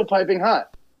 It's still piping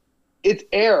hot. It's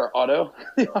air, Otto.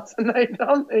 The awesome night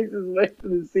Tom makes his way to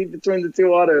the seat between the two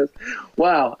autos.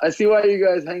 Wow, I see why you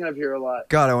guys hang up here a lot.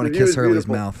 God, I want The to view kiss is Hurley's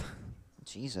beautiful. mouth.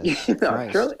 Jesus No,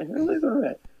 Christ. Hurley's all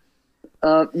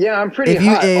right. Yeah, I'm pretty If you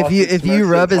hot. if you Austin if you Smith's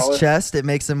rub so his taller. chest, it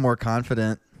makes him more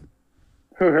confident.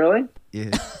 Who, Hurley?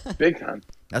 Yeah, Big time.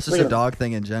 that's Look just a at him. dog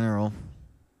thing in general.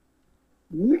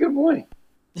 He's a good boy.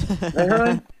 Hey,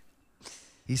 Hurley?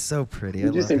 He's so pretty. I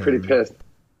You just love seem pretty him. pissed.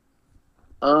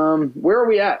 Where are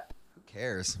we at? Who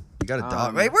cares? You got a dog.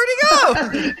 Um, Wait, where'd he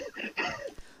go?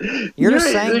 You're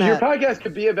just saying your that. podcast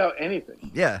could be about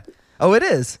anything. Yeah. Oh, it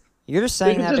is. You're just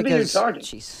saying could that just be you because. talking.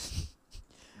 Jeez.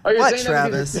 Oh, you're What, saying that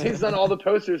because Travis? it's based on all the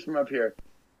posters from up here.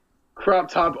 Crop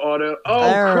top auto. Oh,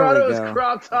 There we Crotto's go.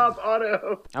 crop top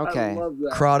auto. Okay. I love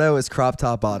that. Crotto is crop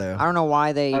top auto. I don't know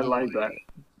why they I like that.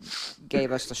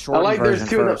 gave us the I short like version there's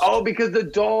two of them. first. Oh, because the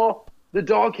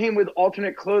doll came with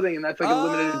alternate clothing, and that's like a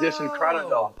limited edition Crotto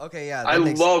doll. Okay, yeah. I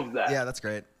love that. Yeah, that's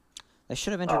great. They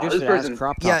should have this introduced it as person-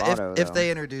 crop top Yeah, auto. if though. they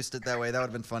introduced it that way, that would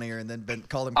have been funnier, and then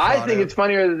called him. I Crotto. think it's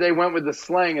funnier that they went with the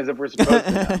slang as if we're supposed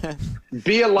to.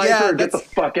 Be a lifer Yeah, or get the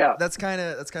fuck out. That's kind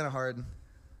of hard.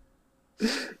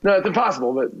 No, it's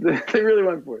impossible, but they really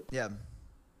went for it. Yeah.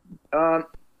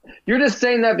 You're just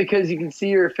saying that because you can see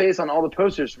your face on all the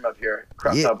posters from up here,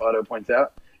 Crop Yeah. Top Auto points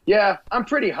out. Yeah, I'm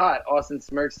pretty hot, Austin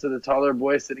smirks to the taller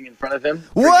boy sitting in front of him.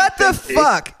 What the Freaking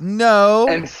fuck? No.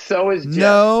 And so is Jeff.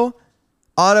 No.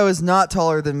 Otto is not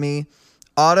taller than me.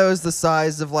 Otto is the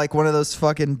size of like one of those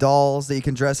fucking dolls that you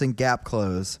can dress in Gap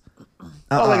clothes.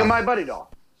 Oh, like a My Buddy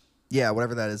doll. Yeah,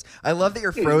 whatever that is. I love that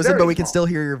you're He's frozen, very but we can small. still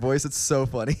hear your voice. It's so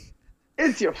funny.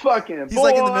 It's your fucking He's boy.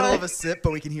 like in the middle of a sip,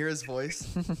 but we can hear his voice.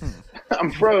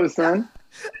 I'm froze, son.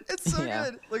 It's so Yeah.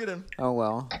 good. Look at him. Oh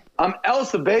well. I'm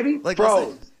Elsa, baby. Like, froze.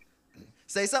 listen.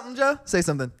 Say something, Joe. Say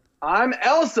something. I'm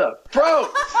Elsa. Froze.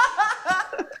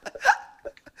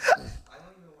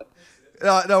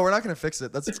 No, we're not gonna fix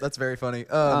it. That's very funny.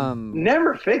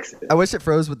 Never fix it. I wish it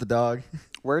froze with the dog.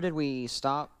 Where did we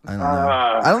stop? I don't know.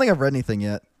 I don't think I've read anything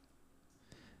yet.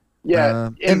 Yeah,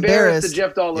 embarrassed. embarrassed. The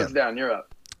Jeff doll looks Yeah. down. You're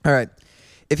up. All right.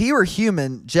 If he were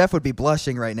human, Jeff would be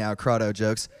blushing right now. Crotto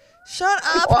jokes. Shut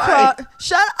up, Why?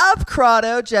 Shut up,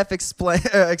 Crotto, Jeff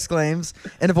exclaims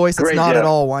in a voice that's Great not Jeff. at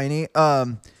all whiny.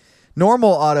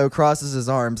 Normal Otto crosses his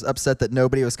arms, upset that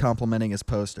nobody was complimenting his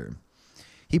poster.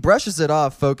 He brushes it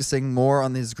off, focusing more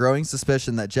on his growing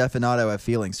suspicion that Jeff and Otto have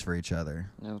feelings for each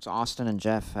other. No, it's Austin and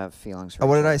Jeff have feelings for Oh,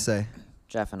 what each did I other. say?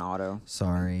 Jeff and Otto.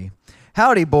 Sorry.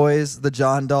 Howdy, boys, the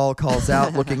John doll calls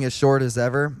out, looking as short as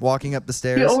ever, walking up the He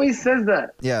stairs. always says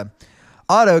that. Yeah.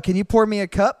 Otto, can you pour me a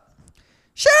cup?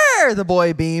 Sure, the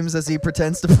boy beams as he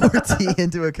pretends to pour tea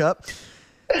into a cup.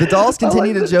 The dolls continue I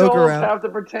like to the joke dolls around. have to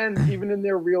pretend even in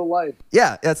their real life.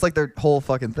 Yeah, that's like their whole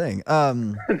fucking thing.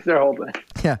 It's their whole thing.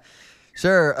 Yeah.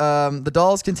 Sure. The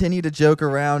dolls continue to joke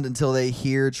around until they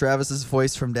hear Travis's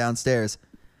voice from downstairs.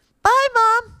 Bye,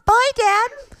 Mom. Bye,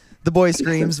 Dad. The boy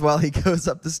screams while he goes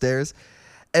up the stairs.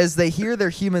 As they hear their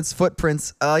human's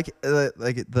footprints, I like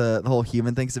the whole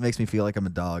human thing 'cause it makes me feel like I'm a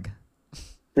dog.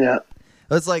 Yeah.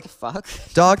 It's like Fuck.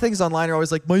 dog things online are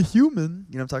always like, my human.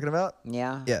 You know what I'm talking about?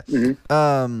 Yeah. Yeah.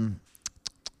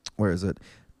 Where is it?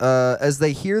 As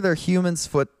they hear their human's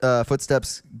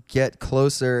footsteps get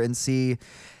closer and see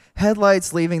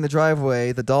headlights leaving the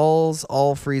driveway, the dolls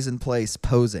all freeze in place,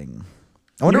 posing.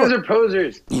 I You wonder guys what. are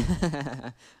posers.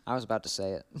 I was about to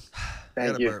say it. I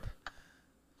Thank gotta you. burp.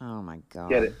 Oh my god.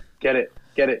 Get it. Get it.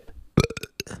 Get it.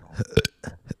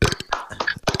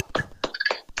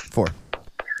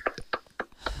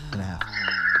 4.5.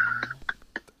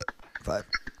 5.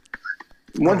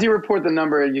 Once you report the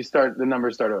number, the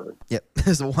numbers start over. Yep.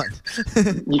 There's a 1.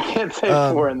 You can't say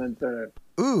 4 and then start over.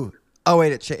 Ooh. Oh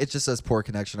wait, it just says poor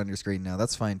connection on your screen now.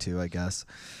 That's fine too, I guess.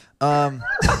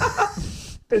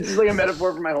 It's just like a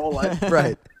metaphor for my whole life.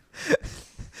 Right.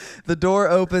 The door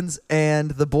opens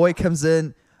and the boy comes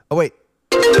in. Oh wait.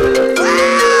 Wow!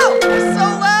 It's so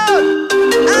loud!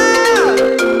 Ah!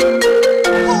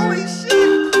 Holy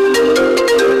shit!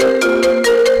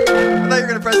 I thought you were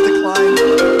gonna press decline.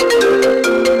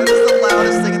 That is the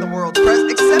loudest thing in the world. Press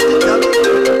accept it, dummy.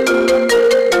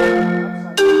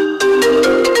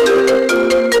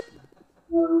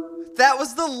 That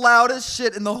was the loudest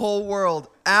shit in the whole world.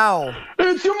 Ow.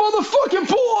 It's your motherfucking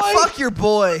boy. Fuck your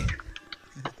boy.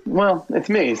 Well, it's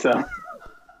me, so.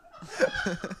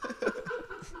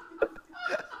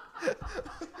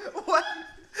 What?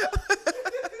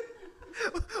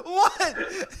 What?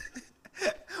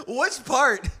 Which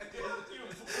part?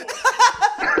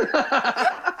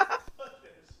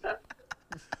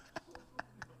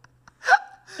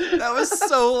 That was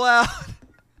so loud.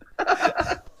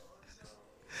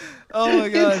 Oh my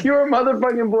god. It's your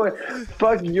motherfucking boy.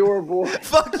 Fuck your boy.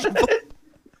 Fuck your boy.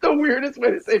 The weirdest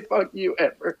way to say fuck you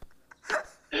ever.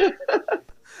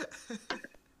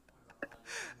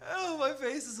 Oh, my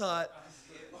face is hot.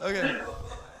 Okay.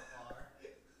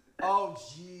 Oh,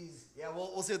 jeez. Yeah,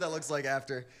 we'll see what that looks like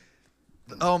after.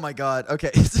 Oh my god.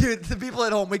 Okay, dude, the people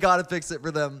at home, we gotta fix it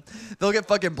for them. They'll get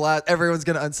fucking blast. Everyone's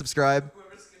gonna unsubscribe.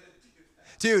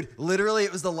 Dude, literally,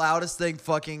 it was the loudest thing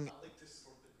fucking.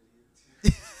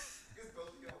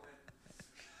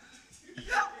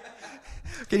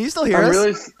 Can you still hear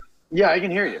us? Yeah, I can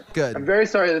hear you. Good. I'm very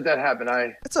sorry that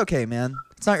happened. It's okay, man.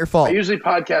 It's not your fault. I usually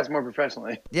podcast more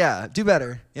professionally. Yeah, do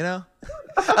better, you know?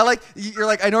 You're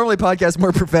like, I normally podcast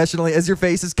more professionally as your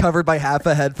face is covered by half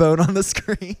a headphone on the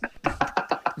screen.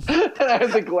 And I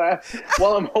have the glass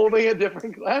while I'm holding a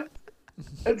different glass.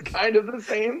 It's kind of the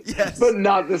same, yes, but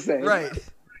not the same. Right.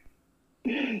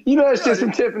 You know, it's just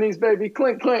from Tiffany's, baby.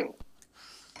 Clink, clink.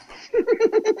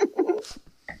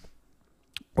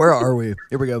 Where are we?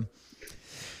 Here we go.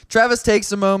 Travis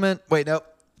takes a moment. Wait, no.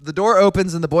 The door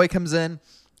opens and the boy comes in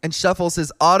and shuffles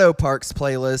his Auto Parks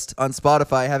playlist on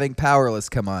Spotify, having Powerless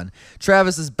come on.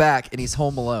 Travis is back and he's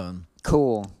home alone.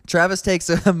 Cool. Travis takes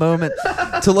a moment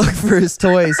to look for his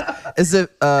toys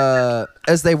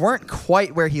as they weren't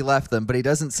quite where he left them, but he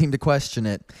doesn't seem to question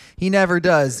it. He never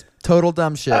does. Total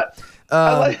dumb shit.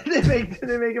 I like they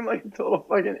make him like a total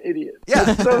fucking idiot.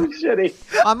 Yeah. It's so shitty.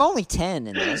 I'm only 10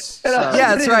 in this. So.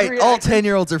 Yeah, that's right. All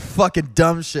 10-year-olds are fucking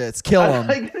dumb shits. Kill I them.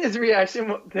 like his reaction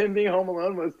to him being home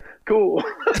alone was cool.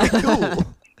 Cool.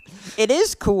 It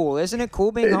is cool. Isn't it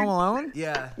cool being home alone?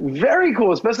 Yeah. Very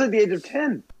cool, especially at the age of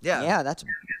 10. Yeah. Yeah, that's...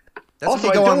 That's Also,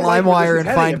 when you I go on don't like where LimeWire this is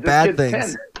and find heading. bad This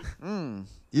things. kid's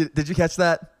 10. Did you catch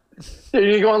that?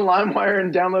 You go on LimeWire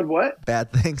and download what?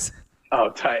 Bad things. Oh,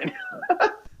 tight.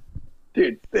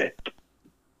 Dude, sick.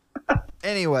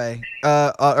 Anyway,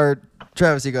 or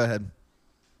Travis, you go ahead.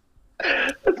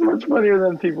 That's much funnier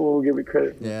than people will give it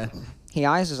credit for. Yeah. He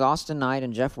eyes his Austin Knight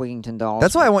and Jeff Wigington dolls.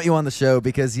 That's why I want you on the show,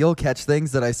 because you'll catch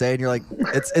things that I say and you're like,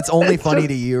 it's only funny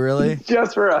to you, really.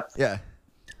 Just for us. Yeah.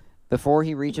 Before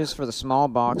he reaches for the small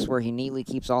box where he neatly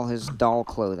keeps all his doll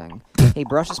clothing. He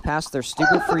brushes past their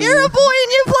stupid for You're a boy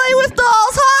and you play with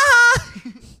dolls, ha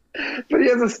ha! But he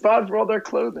has a spot for all their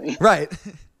clothing. Right.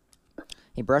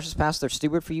 He brushes past their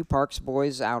stupid for you Parks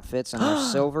boys outfits and their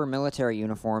silver military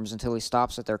uniforms until he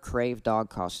stops at their Crave dog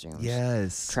costumes.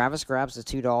 Yes. Travis grabs the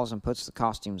 2 dolls and puts the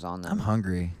costumes on them. I'm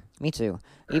hungry. Me too.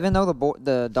 Even though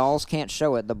the dolls can't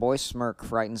show it, the boy's smirk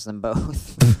frightens them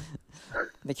both.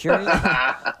 The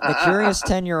curious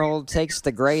 10-year-old takes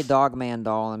the gray Dogman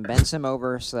doll and bends him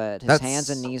over so that his hands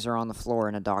and knees are on the floor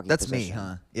in a doggy That's position. me,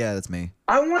 huh? Yeah, that's me.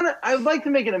 I'd like to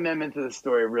make an amendment to the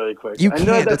story really quick. You I know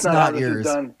can't. that's That's how not this is yours.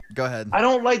 done. Go ahead. I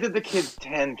don't like that the kid's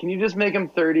 10. Can you just make him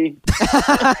 30?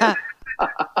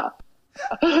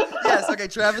 Yes, okay,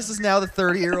 Travis is now the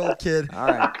 30-year-old kid. All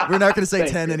right. We're not going to say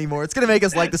Thank 10 you. anymore. It's going to make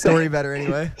us like the story better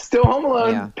anyway. Still home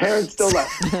alone. Yeah. Parents still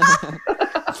left.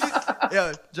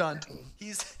 Yeah, John,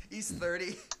 he's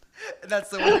 30. And that's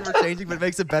the only thing we're changing, but it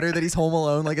makes it better that he's home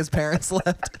alone, like his parents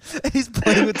left. And he's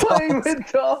playing with Playing dolls.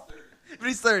 with dolls. But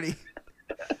he's 30.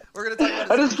 We're going to talk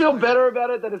about I his just feel better about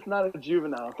it that it's not a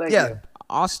juvenile. Thank Yeah. you.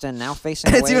 Austin, now facing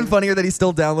And away. it's even funnier that he's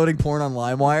still downloading porn on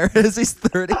LimeWire as he's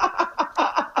 30.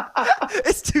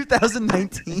 It's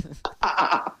 2019.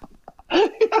 How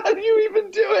do you even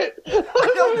do it?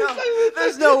 I don't know.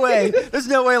 There's no way. There's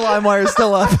no way LimeWire is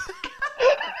still up.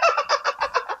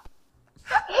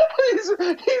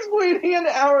 He's waiting an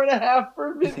hour and a half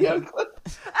for a video clip.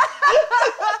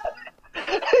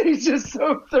 He's just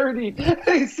so 30.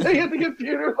 He's sitting at the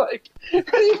computer like,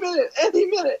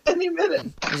 any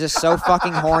minute. He's just so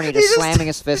fucking horny, just slamming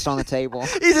his fist on the table.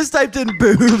 He just typed in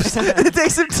boobs. And it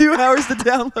takes him 2 hours to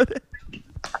download it.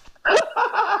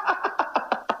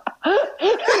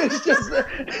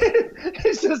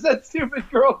 It's just that stupid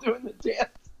girl doing the dance.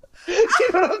 You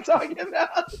know what I'm talking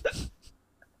about?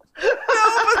 No, but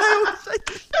I wish I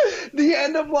did. The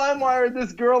end of LimeWire,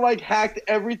 this girl like hacked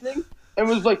everything and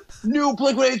was like, new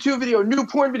Blink-182 video, new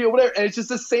porn video, whatever. And it's just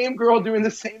the same girl doing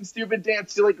the same stupid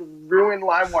dance. She like ruined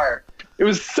LimeWire. It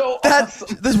was so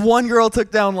awesome. This one girl took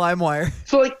down LimeWire.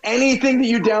 So like anything that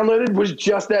you downloaded was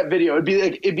just that video.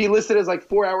 It'd be listed as like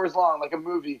 4 hours long, like a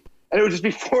movie, and it would just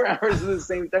be 4 hours of the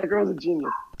same. That girl's a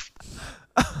genius.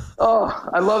 Oh,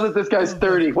 I love that this guy's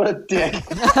 30. What a dick.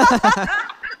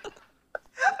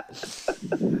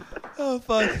 Oh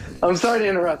fuck. I'm sorry to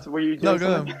interrupt. Were you doing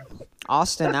go something? ahead.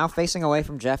 Austin, now facing away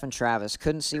from Jeff and Travis,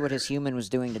 couldn't see what his human was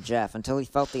doing to Jeff until he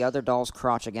felt the other doll's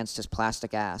crotch against his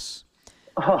plastic ass.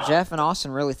 Jeff and Austin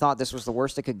really thought this was the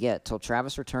worst it could get till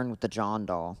Travis returned with the John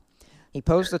doll. He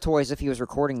posed the toy as if he was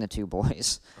recording the two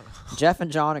boys. Jeff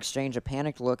and John exchanged a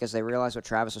panicked look as they realized what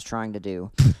Travis was trying to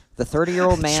do. The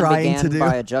 30-year-old man began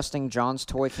by adjusting John's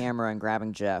toy camera and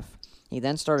grabbing Jeff. He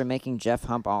then started making Jeff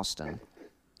hump Austin.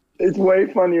 It's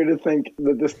way funnier to think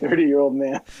that this 30-year-old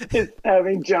man is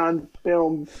having John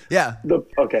film. Yeah.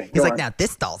 He's like, now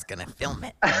this doll's gonna film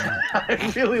it.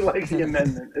 I really like the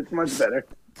amendment. It's much better.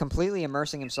 Completely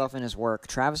immersing himself in his work,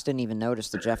 Travis didn't even notice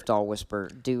the Jeff doll whisper,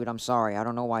 "Dude, I'm sorry. I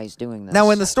don't know why he's doing this." Now,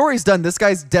 when the story's done, this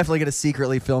guy's definitely gonna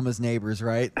secretly film his neighbors,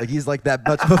 right? Like he's like that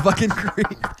much of a fucking creep.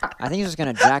 I think he's just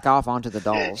gonna jack off onto the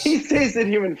dolls. He tasted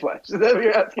human flesh. Is that what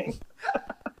you're asking?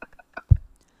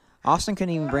 Austin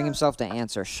couldn't even bring himself to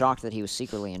answer, shocked that he was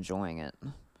secretly enjoying it.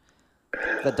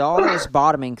 The doll that was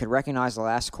bottoming could recognize the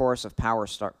last chorus of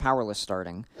Powerless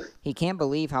starting. He can't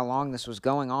believe how long this was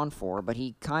going on for, but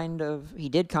he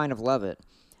did kind of love it.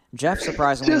 Jeff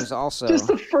surprisingly was also just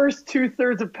the first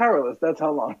 2/3 of Powerless. That's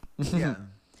how long. Yeah.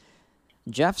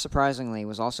 Jeff surprisingly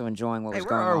was also enjoying what was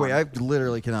going on. Where are we? I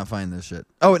literally cannot find this shit.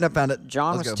 Oh, no, found it.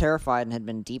 John was terrified and had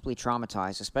been deeply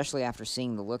traumatized, especially after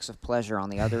seeing the looks of pleasure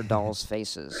on the other dolls'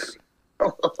 faces.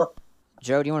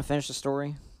 Joe, do you want to finish the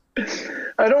story?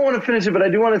 I don't want to finish it, but I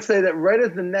do want to say that right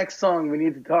as the next song We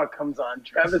Need to Talk comes on,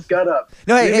 Travis got up.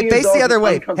 No, hey, face the other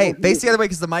way. Hey, face the other way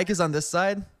because the mic is on this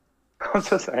side. I'm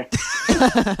so sorry.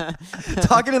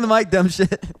 Talking in the mic, dumb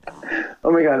shit.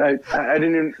 Oh my god, I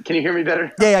didn't even... Can you hear me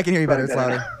better? Yeah, I can hear you better. It's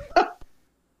louder.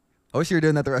 I wish you were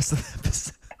doing that the rest of the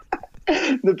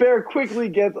episode. The pair quickly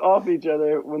gets off each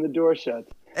other when the door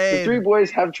shuts. Hey. The three boys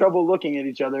have trouble looking at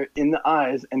each other in the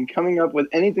eyes and coming up with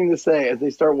anything to say as they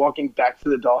start walking back to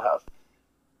the dollhouse.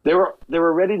 They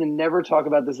were ready to never talk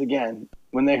about this again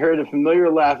when they heard a familiar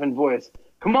laugh and voice.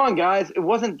 Come on, guys, it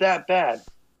wasn't that bad.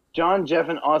 John, Jeff,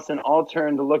 and Austin all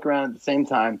turned to look around at the same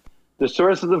time. The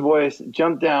source of the voice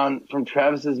jumped down from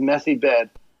Travis's messy bed.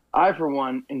 I, for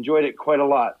one, enjoyed it quite a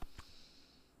lot.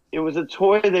 It was a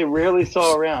toy they rarely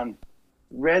saw around.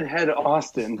 Redhead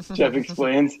Austin, Jeff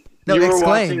explains. No, you were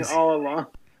exclaims. watching all along.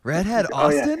 Redhead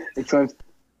Austin? Oh, yeah. Exclaims.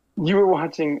 You were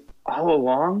watching all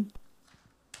along?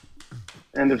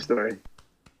 End of story.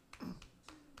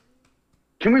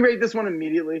 Can we rate this one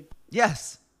immediately?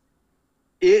 Yes.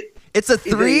 It's a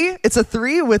 3. It's a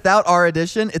 3 without our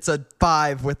addition. It's a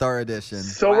 5 with our addition.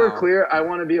 So we're clear. I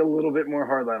want to be a little bit more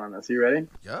hardline on this. Are you ready?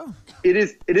 Yeah. It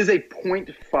is a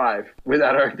 0.5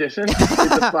 without our addition. It's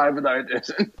a 5 with our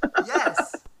addition.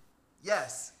 Yes.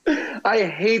 Yes. I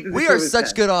hate that we are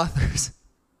such good authors.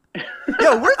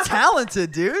 Yo, we're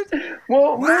talented, dude.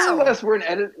 Well, more or less,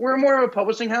 we're more of a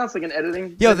publishing house, like an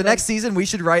editing. Yo, the next season we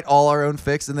should write all our own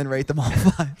fics and then rate them all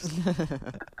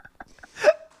 5s.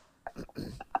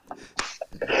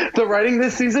 The writing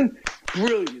this season,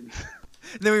 brilliant.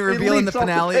 Then we reveal in the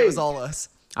finale it was all us.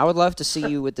 I would love to see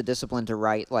you with the discipline to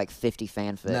write like 50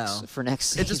 fanfics for next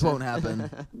season. It just won't happen.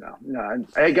 No.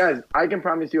 Hey, guys, I can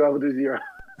promise you I will do 0.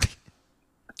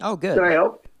 Oh, good. Did I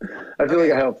help? I feel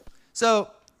like I helped. So,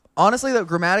 honestly, though,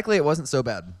 grammatically, it wasn't so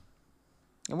bad.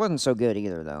 It wasn't so good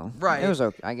either, though. Right. It was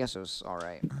okay. I guess it was all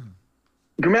right.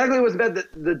 Grammatically, it was bad.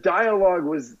 The dialogue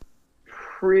was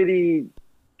pretty...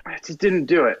 I just didn't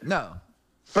do it. No.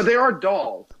 But they are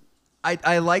dolls.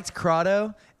 I liked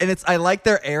Crotto, and I like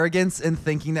their arrogance in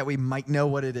thinking that we might know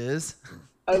what it is.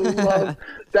 I love...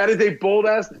 That is a bold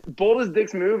as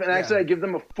dicks move, and actually I give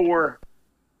them a 4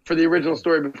 for the original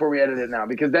story before we edit it now,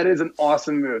 because that is an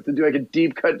awesome move to do like a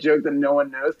deep cut joke that no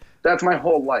one knows. That's my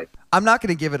whole life. I'm not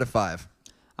going to give it a 5.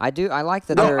 I like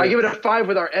that. No, I give it a 5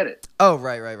 with our edit. Oh,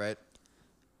 right.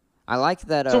 I like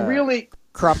that. So really,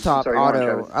 Crop Top Sorry,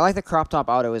 Auto. I like that Crop Top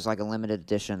Auto is like a limited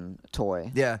edition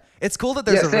toy. Yeah, it's cool that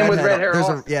there's a same with red hair.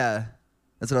 Yeah,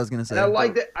 that's what I was going to say. And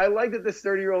I like that this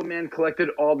 30-year-old man collected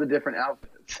all the different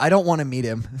outfits. I don't want to meet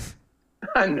him.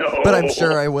 I know, but I'm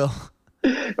sure I will.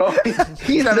 Oh,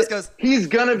 he's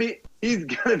gonna be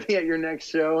at your next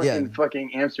show in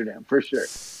fucking Amsterdam for sure.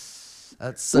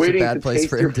 That's such a bad place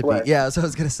for him to be. Yeah, that's what I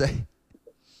was gonna say.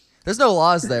 There's no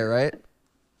laws there, right?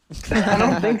 I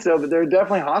don't think so, but there are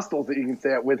definitely hostels that you can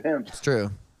stay at with him. It's true.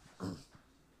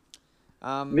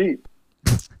 Neat.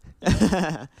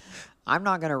 I'm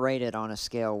not gonna rate it on a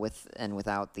scale with and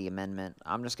without the amendment.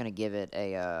 I'm just gonna give it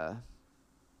a.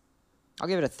 I'll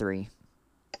give it a 3.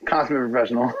 Consummate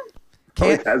professional. Can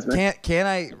Always has been.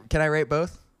 I rate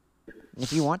both?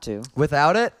 If you want to.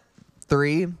 Without it,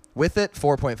 3. With it,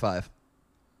 4.5.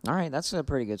 All right, that's a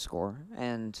pretty good score.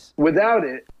 And Without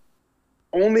it,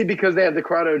 only because they had the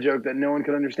Crotto joke that no one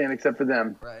could understand except for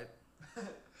them. Right.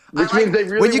 Which means they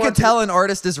really when you can want to- tell an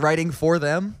artist is writing for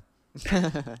them.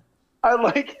 I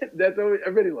like it. That's always,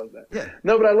 everybody loves that. Yeah.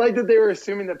 No, but I like that they were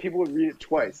assuming that people would read it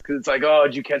twice because it's like, oh,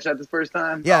 did you catch that the first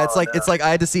time? Yeah, Oh, it's like no. I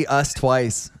had to see Us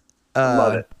twice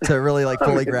Love it. to really like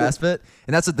fully grasp it,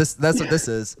 and that's what this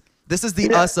is. This is the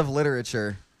Yeah. Us of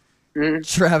literature. Mhm.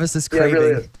 Travis is Yeah, it craving.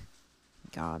 really is.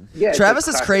 God. Yeah, it's a Travis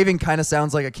is classic. craving kind of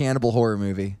sounds like a cannibal horror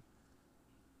movie.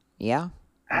 Yeah.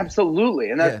 Absolutely,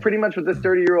 and that's Yeah. pretty much what this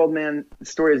 30-year-old man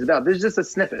story is about. There's just a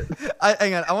snippet.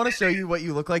 Hang on, I want to show you what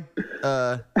you look like.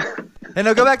 And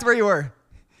no, go back to where you were.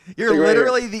 You're Like right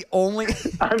literally the only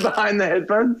I'm behind the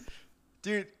headphones.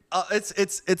 dude.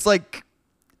 It's like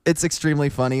it's extremely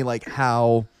funny, like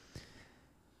how.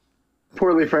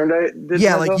 Poorly framed. I did.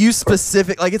 Yeah, myself. like you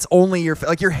specific, like it's only your,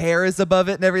 like your hair is above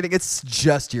it and everything. It's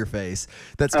just your face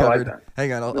that's I like covered. that.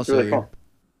 Hang on, I'll That's show really you. cool.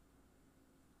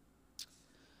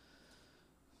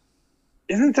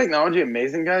 Isn't technology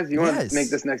amazing, guys? You want Yes. to make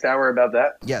this next hour about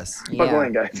that? Yes. Buckle Yeah.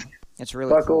 in, guys. It's really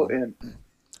Buckle cool. in.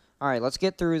 All right, let's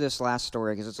get through this last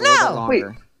story because it's a little bit Wait.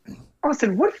 longer.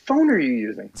 Austin, what phone are you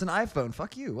using? It's an iPhone.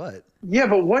 Fuck you. What? Yeah,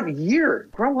 but what year?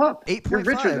 Grow up. 8.5.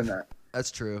 You're richer than that.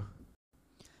 That's true.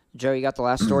 Joe, you got the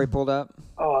last story pulled up?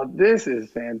 Oh, this is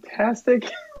fantastic.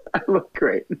 I look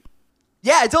great.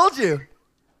 Yeah, I told you.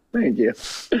 Thank you.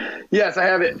 Yes, I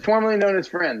have it. Formerly known as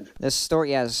Friends. This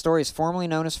story is formerly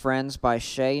known as Friends by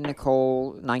Shay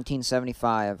Nicole,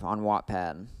 1975 on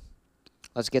Wattpad.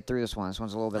 Let's get through this one. This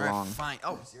one's a little bit All right, long. fine.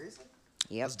 Oh, seriously?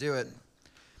 Yep. Let's do it.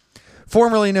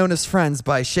 Formerly known as Friends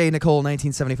by Shay Nicole,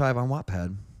 1975 on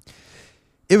Wattpad.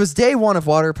 It was day one of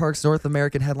Waterpark's North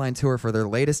American headline tour for their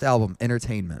latest album,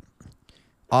 Entertainment.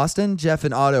 Austin, Jeff,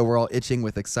 and Otto were all itching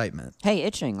with excitement. Hey,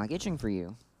 itching for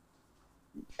you.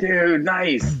 Dude,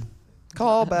 nice.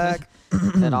 Call back.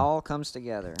 It all comes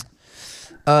together.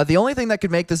 The only thing that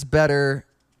could make this better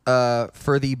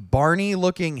for the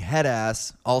Barney-looking head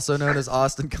ass, also known as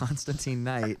Austin Constantine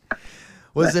Knight,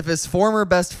 was if his former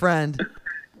best friend,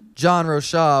 John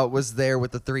Roshaw, was there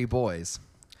with the three boys.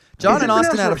 John Is it and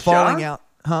Austin had a pronounced falling Roshaw? out.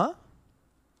 Huh?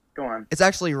 Go on. It's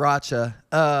actually Racha.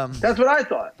 That's what I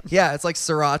thought. Yeah, it's like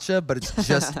Sriracha, but it's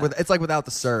just it's like without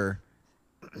the sir.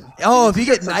 Oh, if you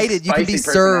get Such a knighted, you can be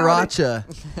spicy Sir personality.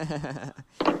 Racha.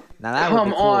 Now that would Come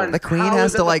be cool. on. The queen How has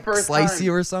is to that the like first slice time?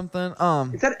 you or something.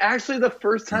 Is that actually the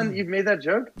first time that you've made that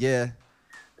joke? Yeah,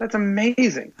 That's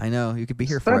amazing. I know. You could be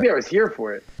here Thought for maybe it. I was here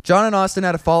for it. John and Austin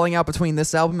had a falling out between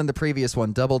this album and the previous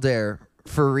one, Double Dare,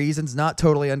 for reasons not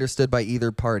totally understood by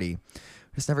either party.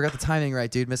 Just never got the timing right,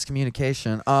 dude.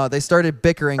 Miscommunication. They started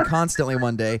bickering constantly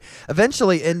one day,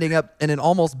 eventually ending up in an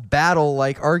almost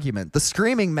battle-like argument. The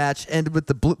screaming match ended with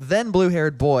the then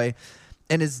blue-haired boy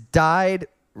and his dyed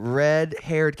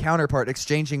red-haired counterpart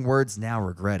exchanging words now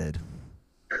regretted.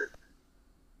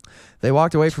 They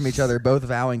walked away from each other, both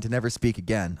vowing to never speak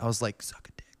again. I was like, suck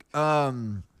a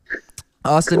dick.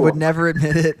 Austin would never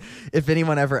admit it if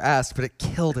anyone ever asked, but it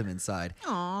killed him inside.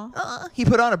 He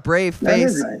put on a brave That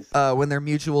face is nice. when their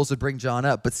mutuals would bring John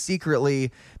up, but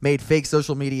secretly made fake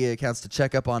social media accounts to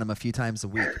check up on him a few times a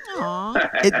week.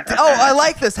 I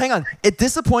like this. Hang on. It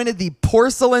disappointed the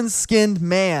porcelain-skinned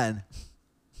man.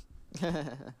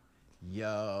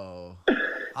 Yo. You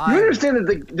understand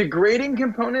that the grading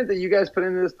component that you guys put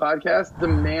into this podcast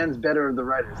demands better of the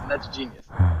writers, and that's genius.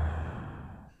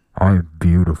 I'm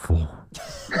beautiful.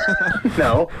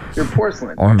 No, you're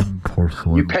porcelain. I'm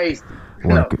porcelain. You pasty.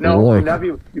 Like- No, like- not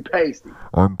you pasty.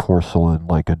 I'm porcelain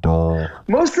like a doll.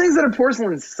 Most things that are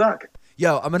porcelain suck.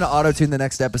 Yo, I'm going to auto-tune the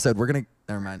next episode. We're going to...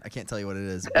 Never mind. I can't tell you what it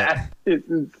is. But It's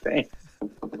insane.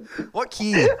 what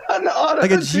key? An auto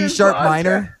Like a G-sharp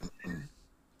minor?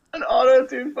 An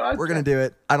auto-tune podcast. We're going to do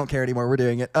it. I don't care anymore. We're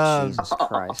doing it. Jesus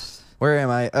Christ. Where am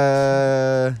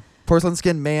I? Porcelain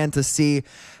skinned man to see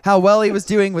how well he was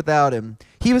doing without him.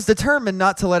 He was determined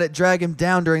not to let it drag him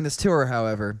down during this tour,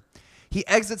 however. He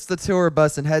exits the tour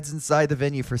bus and heads inside the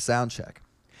venue for sound check.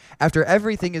 After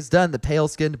everything is done, the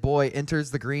pale-skinned boy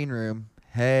enters the green room.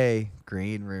 Hey,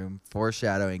 green room.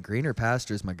 Foreshadowing. Greener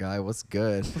pastures, my guy. What's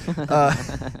good?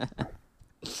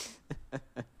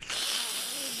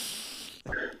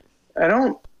 I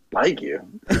don't like you.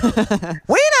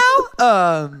 We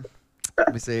know.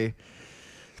 Let me see.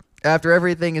 After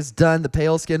everything is done, the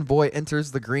pale-skinned boy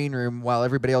enters the green room while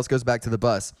everybody else goes back to the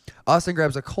bus. Austin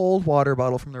grabs a cold water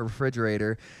bottle from the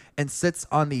refrigerator and sits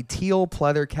on the teal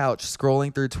pleather couch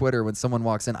scrolling through Twitter when someone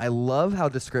walks in. I love how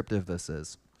descriptive this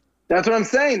is. That's what I'm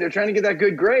saying. They're trying to get that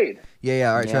good grade. Yeah.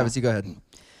 All right, Yeah. Travis, you go ahead.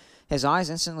 His eyes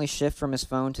instantly shift from his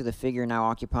phone to the figure now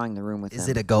occupying the room with him. Is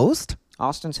it a ghost?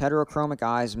 Austin's heterochromic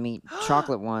eyes meet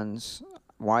chocolate ones,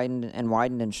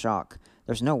 widened in shock.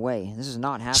 There's no way. This is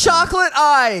not happening. Chocolate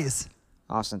eyes!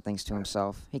 Austin thinks to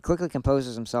himself. He quickly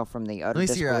composes himself from the utter me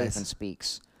see your disbelief eyes. and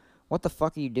speaks. What the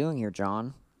fuck are you doing here,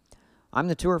 John? I'm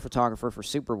the tour photographer for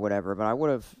Super Whatever, but I would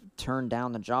have turned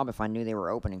down the job if I knew they were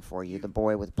opening for you. The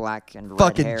boy with black and red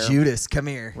Fucking hair Judas, come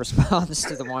here. responds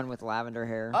to the one with lavender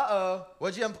hair. Uh-oh.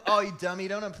 What'd you Oh, you dummy.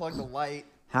 Don't unplug the light.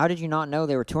 How did you not know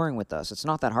they were touring with us? It's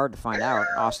not that hard to find out,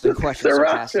 Austin questions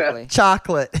Sriracha. sarcastically.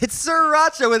 Chocolate. It's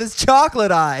Sriracha with his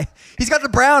chocolate eye. He's got the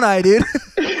brown eye, dude.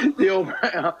 The old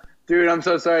brown. Dude, I'm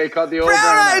so sorry. Caught the old brown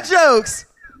brown eye eye. jokes.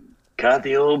 Caught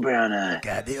the old brown eye.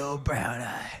 Got the old brown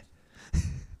eye.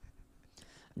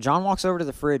 John walks over to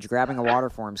the fridge, grabbing a water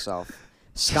for himself.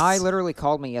 Sky literally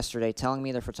called me yesterday telling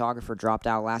me their photographer dropped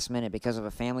out last minute because of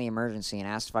a family emergency and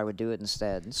asked if I would do it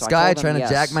instead. So I Sky told him trying yes,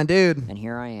 to jack my dude. and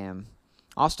here I am.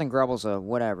 Austin grumbles a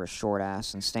whatever short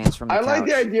ass and stands from the I couch. like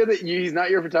the idea that he's not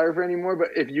your photographer anymore, but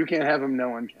if you can't have him, no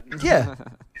one can. Yeah.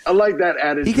 I like that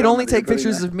attitude. He can only take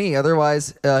pictures of me,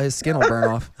 otherwise his skin will burn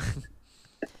off.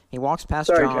 He walks past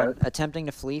Sorry, John, Kev. attempting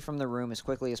to flee from the room as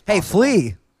quickly as Hey, possible.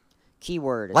 flea.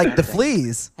 Keyword. Like the attempting.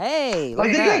 fleas. Hey, look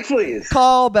Like the at that. geek fleas.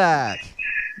 Call back.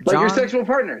 Like your John- sexual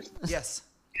partners. Yes.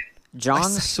 My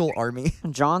John's sexual army.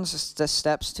 John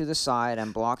steps to the side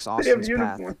and blocks They have Austin's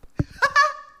path. uniforms.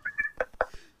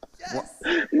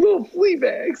 Little flea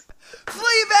bags.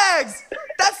 Flea bags!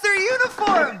 That's their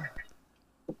uniform!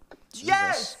 Jesus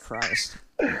Yes! Christ.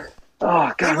 Oh,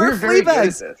 God, They we're wear very flea good at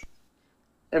bags. this.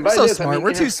 And We're by so this, I smart. mean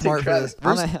We're too Interstate smart for Travis. this.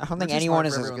 I don't We're think too anyone smart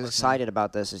is for as everyone listening. excited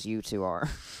about this as you two are.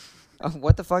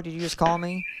 What the fuck did you just call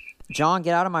me? John,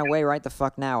 get out of my way right the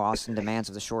fuck now, Austin demands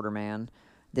of the shorter man.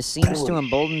 This seems to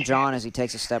embolden John as he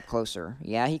takes a step closer.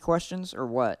 Yeah, he questions, or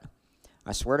what?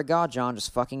 I swear to God, John,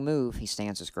 just fucking move. He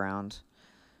stands his ground.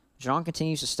 John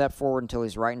continues to step forward until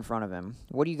he's right in front of him.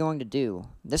 What are you going to do?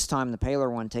 This time, the paler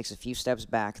one takes a few steps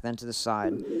back, then to the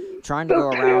side, trying to go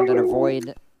around and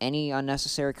avoid any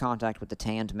unnecessary contact with the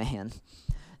tanned man.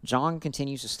 John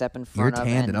continues to step in You're front of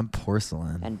tanned and I'm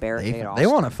porcelain. and barricade They Austin.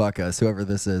 want to fuck us, whoever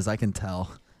this is. I can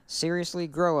tell. Seriously,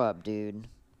 grow up, dude.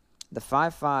 The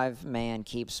 5'5" man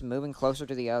keeps moving closer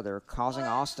to the other, causing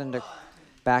Austin to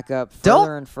back up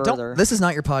further and further. Don't. This is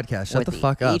not your podcast. Shut with the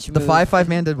fuck up. each The move- 5'5"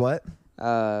 man did what?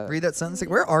 uh, Read that sentence.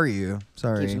 Where are you?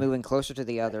 Sorry. keeps moving closer to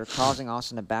the other, causing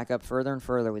Austin to back up further and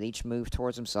further with each move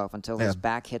towards himself until his Yeah.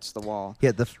 back hits the wall.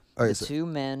 Yeah, the. Or The is it- two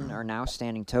men are now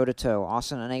standing toe to toe,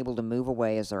 Austin unable to move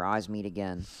away as their eyes meet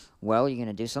again. Well, you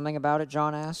gonna do something about it?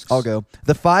 John asks. I'll go.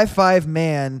 The 5'5"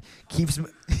 man keeps.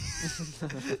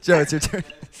 Joe, it's your turn.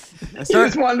 You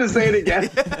just wanted to say it again.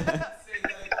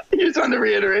 You just wanted to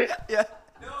reiterate. Yeah.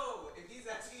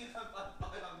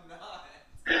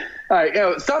 All right,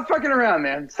 yo, stop fucking around,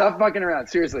 man. Stop fucking around.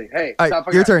 Seriously. Hey, All right, stop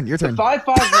fucking your around. turn, your turn. The 5'5"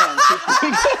 man.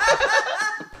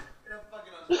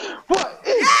 What?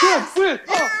 Hey, yeah,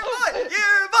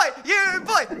 Your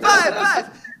boy,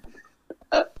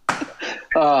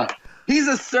 5'5". he's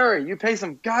a sir. You pay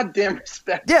some goddamn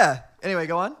respect. Yeah. Anyway,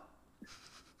 go on.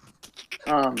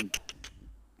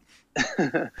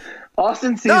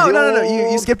 Austin sees No. the You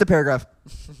old- skipped a paragraph.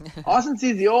 Austin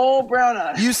sees the old brown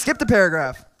eye. You skipped a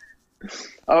paragraph.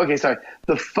 Oh, okay, sorry.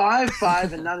 The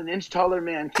 5'5" and not an inch taller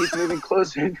man keeps moving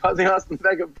closer and causing Austin to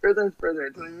back up further and further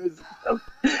until he moves.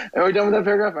 Are we done with that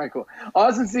paragraph? All right, cool.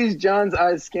 Austin sees John's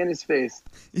eyes scan his face.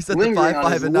 You said the lingering on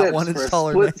 5'5" his and not lips 1 for inch a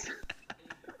taller man.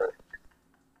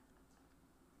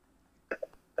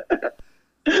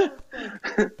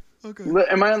 Okay.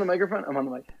 Am I on the microphone? I'm on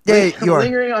the mic. Yeah, you are.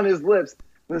 Lingering on his lips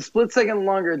with a split second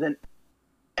longer than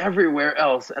everywhere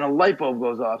else, and a light bulb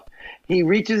goes off. He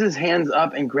reaches his hands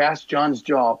up and grasps John's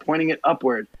jaw, pointing it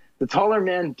upward. The taller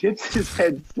man dips his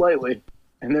head slightly,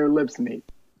 and their lips meet.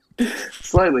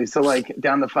 Slightly, so like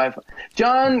down the 5.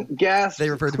 John gasps,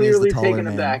 They refer to me as the clearly taller taken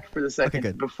man. aback for the second,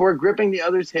 good. before gripping the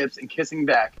other's hips and kissing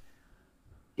back.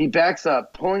 He backs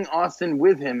up, pulling Austin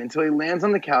with him until he lands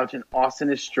on the couch and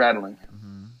Austin is straddling him.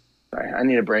 Sorry, I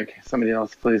need a break. Somebody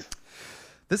else, please.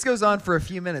 This goes on for a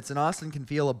few minutes, and Austin can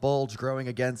feel a bulge growing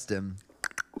against him.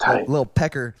 Tight. Little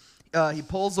pecker. He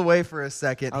pulls away for a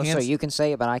second. Oh, so hands- you can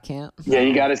say it, but I can't? Yeah,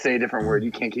 you got to say a different word.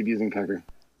 You can't keep using pecker.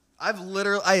 I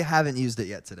haven't used it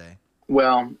yet today.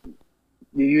 Well,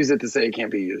 you use it to say it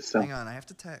can't be used. So Hang on, I have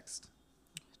to text.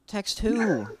 Text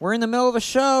who? We're in the middle of a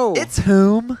show. It's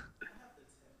whom?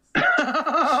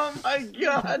 Oh my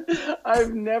god!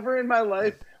 I've never in my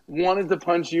life wanted to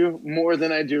punch you more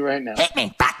than I do right now. Hit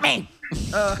me, fuck me.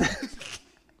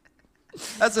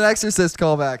 That's an Exorcist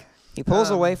callback. He pulls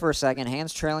away for a second,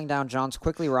 hands trailing down John's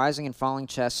quickly rising and falling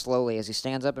chest slowly as he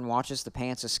stands up and watches the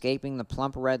pants escaping, the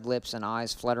plump red lips and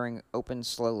eyes fluttering open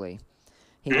slowly.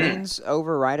 He leans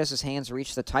over right as his hands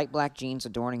reach the tight black jeans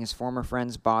adorning his former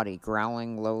friend's body,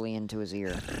 growling lowly into his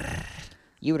ear.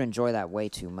 You would enjoy that way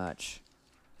too much.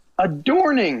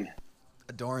 Adorning.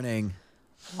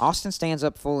 Austin stands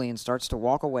up fully and starts to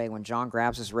walk away when John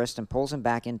grabs his wrist and pulls him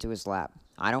back into his lap.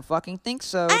 I don't fucking think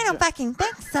so. fucking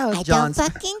think so, Don't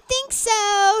fucking think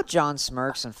so. John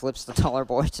smirks and flips the taller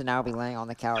boy to now be laying on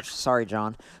the couch. Sorry,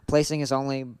 John. Placing his own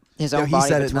he body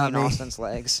said it, not between me. Austin's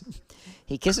legs.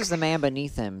 He kisses the man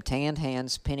beneath him, tanned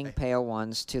hands pinning pale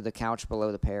ones to the couch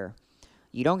below the pair.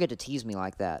 You don't get to tease me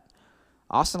like that.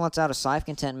 Austin lets out a sigh of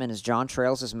contentment as John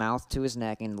trails his mouth to his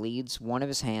neck and leads one of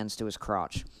his hands to his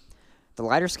crotch. The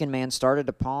lighter-skinned man started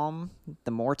to palm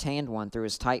the more tanned one through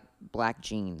his tight black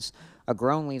jeans. A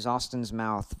groan leaves Austin's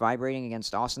mouth, vibrating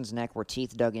against Austin's neck where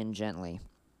teeth dug in gently.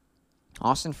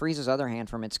 Austin frees his other hand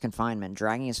from its confinement,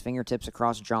 dragging his fingertips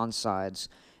across John's sides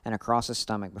and across his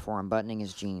stomach before unbuttoning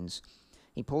his jeans.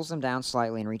 He pulls them down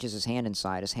slightly and reaches his hand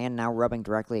inside, his hand now rubbing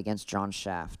directly against John's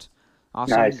shaft.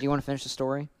 Austin, Nice. do you want to finish the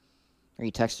story? Or are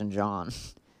you texting John?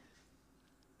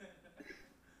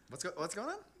 What's going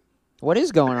on? What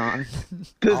is going on?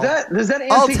 Does that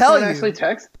I'll antique tell phone you. actually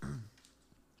text?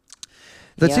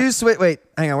 The Yeah. two switch. Wait,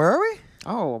 hang on. Where are we?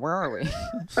 Oh, where are we?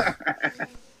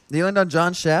 Do you land on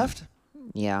John's shaft?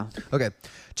 Yeah. Okay.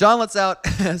 John lets out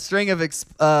a string of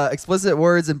explicit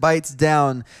words and bites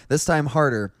down, this time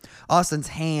harder. Austin's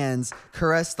hands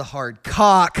caress the hard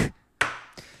cock,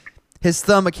 his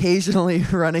thumb occasionally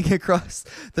running across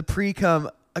the pre-cum,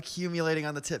 accumulating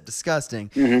on the tip. Disgusting.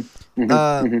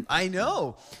 I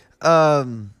know.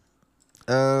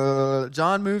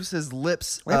 John moves his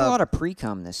lips. We have a lot of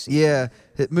pre-cum this season. Yeah,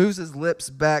 it moves his lips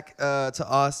back to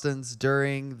Austin's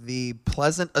during the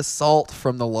pleasant assault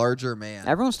from the larger man.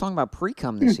 Everyone's talking about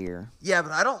pre-cum this year. Yeah,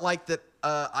 but I don't like that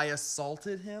I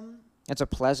assaulted him. It's a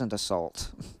pleasant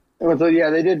assault. So yeah,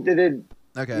 they did.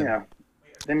 Okay. You know,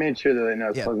 they made sure that they know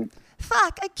it's Yeah. pleasant.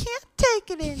 Fuck, I can't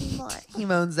take it anymore. He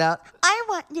moans out, I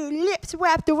want your lips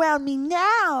wrapped around me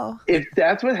now. If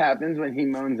that's what happens when he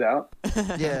moans out,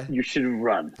 Yeah. you should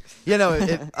run. You know,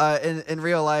 in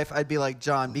real life, I'd be like,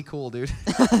 John, be cool, dude.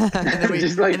 and, then we,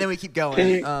 Just like, and then we keep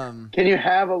going. Can you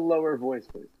have a lower voice,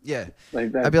 please? Yeah.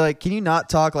 Like that. I'd be like, can you not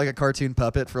talk like a cartoon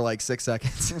puppet for like 6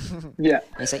 seconds? Yeah.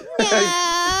 They say,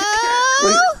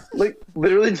 Like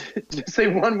literally, just say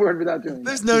one word without doing.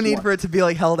 There's no need for it to be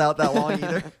like held out that long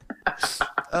either.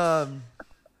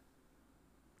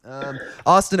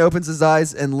 Austin opens his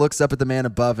eyes and looks up at the man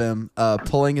above him,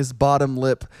 pulling his bottom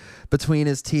lip between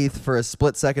his teeth for a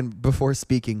split second before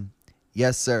speaking.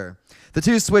 Yes, sir. The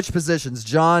two switch positions,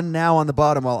 John now on the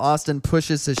bottom while Austin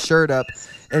pushes his shirt up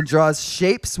and draws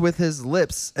shapes with his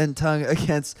lips and tongue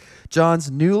against John's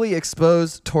newly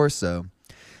exposed torso.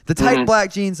 The tight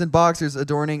black jeans and boxers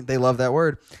adorning, they love that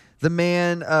word, the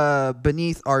man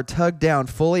beneath are tugged down,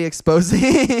 fully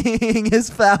exposing his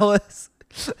phallus.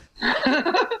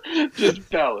 Just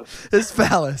fellas. His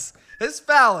phallus. His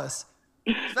phallus.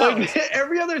 Like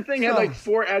every other thing had like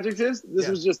 4 adjectives. This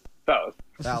was just fellas.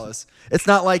 Phallus. It's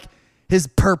not like his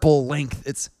purple length.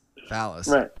 It's phallus.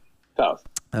 Right. Fellas.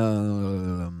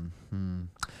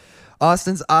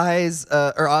 Austin eyes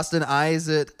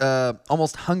it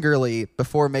almost hungrily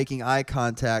before making eye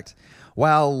contact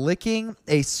while licking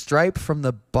a stripe from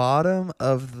the bottom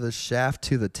of the shaft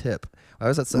to the tip. Why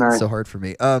was that sentence so hard for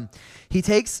me? He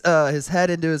takes his head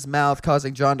into his mouth,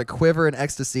 causing John to quiver in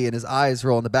ecstasy, and his eyes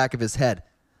roll in the back of his head.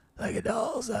 Like a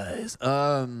doll's eyes.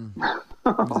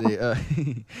 Let's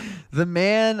see, the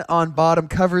man on bottom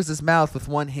covers his mouth with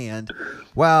one hand,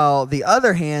 while the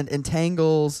other hand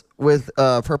entangles with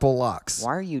purple locks.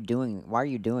 why are you doing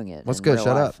it? What's in good? real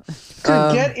Shut life? up.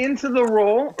 To get into the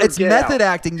role. Or It's get method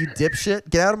out? acting, you dipshit.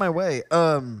 Get out of my way.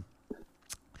 I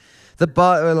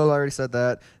already said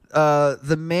that.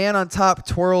 The man on top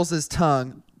twirls his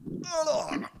tongue,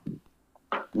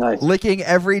 Nice. licking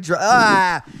every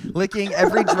drop of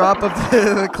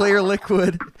the clear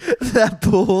liquid that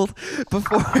pooled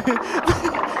before.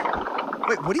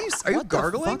 Wait, are you What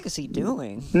gargling? the fuck is he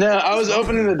doing? No, I was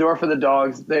opening the door for the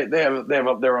dogs. They have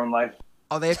their own life.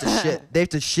 Oh, they have to shit. They have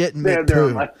to shit and They make have their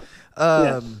own poo.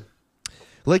 life.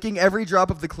 Licking every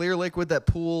drop of the clear liquid that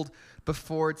pooled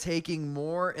before taking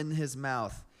more in his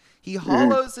mouth. He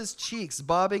hollows his cheeks,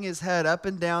 bobbing his head up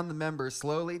and down the member,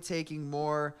 slowly taking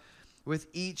more with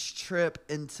each trip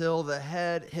until the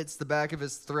head hits the back of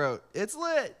his throat. It's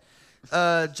lit.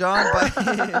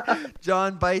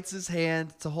 John bites his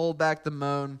hand to hold back the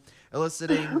moan,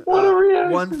 eliciting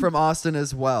one from Austin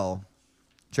as well.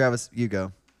 Travis, you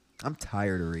go. I'm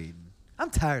tired of reading. I'm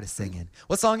tired of singing.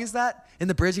 What song is that? In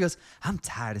the bridge, he goes, I'm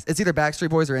tired of... It's either Backstreet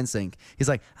Boys or NSYNC. He's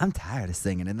like, I'm tired of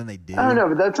singing, and then they do. I don't know,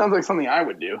 but that sounds like something I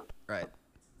would do. Right.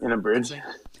 In a bridge.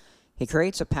 He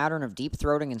creates a pattern of deep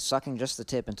throating and sucking just the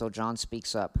tip until John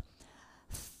speaks up.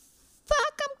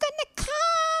 Fuck, I'm gonna come.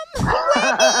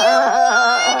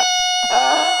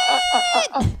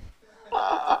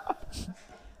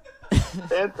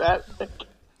 Fantastic.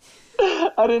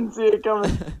 I didn't see it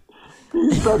coming.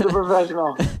 He's such a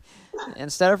professional.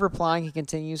 Instead of replying, he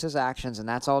continues his actions, and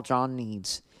that's all John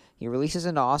needs. He releases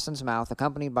into Austin's mouth,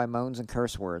 accompanied by moans and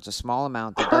curse words, a small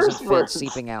amount that doesn't fit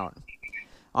seeping out.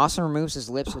 Austin removes his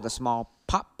lips with a small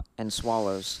pop and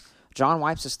swallows. John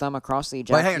wipes his thumb across the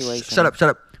ejaculation. Wait, hang on. Shut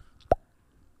up.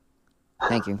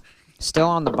 Thank you. Still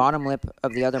on the bottom lip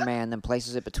of the other man, then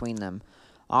places it between them.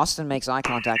 Austin makes eye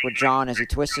contact with John as he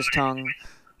twists his tongue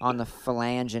on the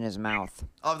phalange in his mouth.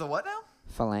 Oh, the what now?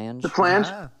 Phalange? The flange?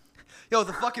 Ah. Yo,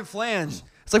 the fucking flange.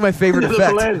 It's like my favorite The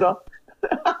effect. flange, though.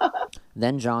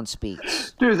 Then John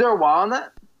speaks. Dude, is there a while on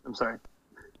that? I'm sorry.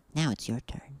 Now it's your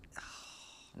turn.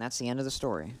 And that's the end of the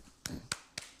story.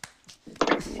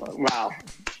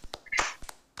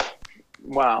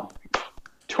 Wow.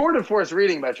 Tour de force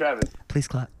reading by Travis. Please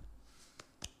clap.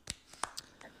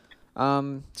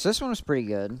 So this one was pretty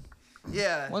good.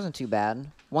 Yeah. Wasn't too bad.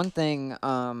 One thing,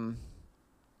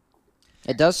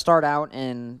 it does start out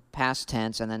in past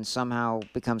tense and then somehow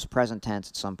becomes present tense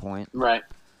at some point. Right.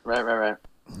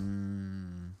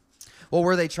 Well,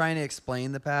 were they trying to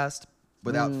explain the past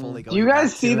without fully going Do you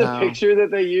guys back see to the it? picture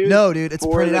that they used? No, dude, it's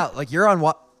for printed the- out. Like, you're on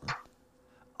what?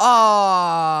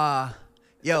 Ah.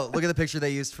 Yo, look at the picture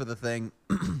they used for the thing.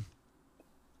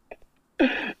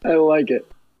 I like it.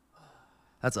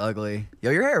 That's ugly.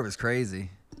 Yo, your hair was crazy.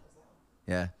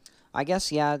 Yeah. I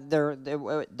guess, yeah,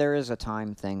 there is a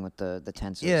time thing with the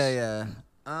tenses. Yeah.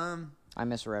 I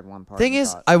misread one part. Thing and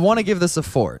is, thought, I want to give this a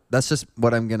 4. That's just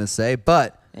what I'm going to say.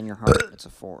 But in your heart, it's a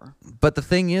 4. the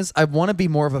thing is, I want to be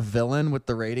more of a villain with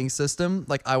the rating system.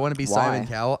 Like, I want to be Simon Why?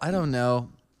 Cowell. I don't know.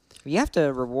 You have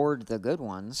to reward the good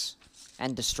ones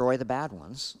and destroy the bad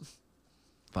ones.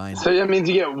 Fine. So that means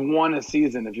you get one a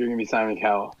season if you're going to be Simon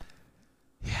Cowell.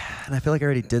 And I feel like I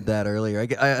already did that earlier.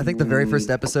 I think the very first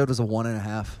episode was a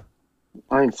 1.5.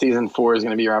 I think season 4 is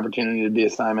going to be your opportunity to be a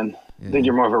Simon. Yeah. I think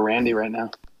you're more of a Randy right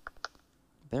now.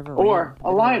 Or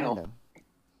a Lionel.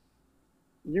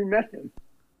 You met him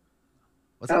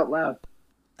What's out that? loud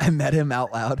I met him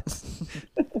out loud.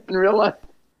 in real life.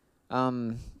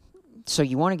 So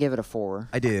you want to give it a 4.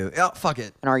 I do. Oh, fuck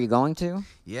it. And are you going to?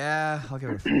 Yeah, I'll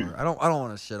give it a 4. I don't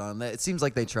want to shit on that. It seems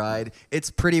like they tried. It's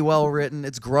pretty well written.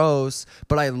 It's gross,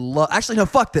 but I love. Actually, no,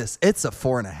 fuck this. It's a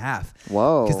 4.5.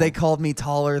 Whoa. Because they called me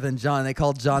taller than John. They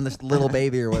called John this little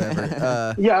baby or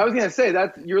whatever. Yeah, I was going to say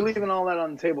that you're leaving all that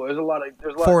on the table. There's a lot of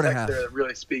 4.5. text there that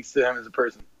really speaks to him as a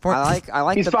person. I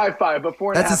like He's the 5'5", but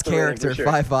 4.5. That's his the rating character. for sure.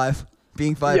 5'5".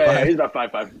 Being 5'5". Yeah, he's about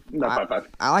 5'5". He's about 5'5".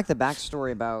 I like the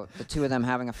backstory about the two of them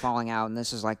having a falling out, and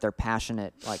this is like their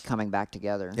passionate like coming back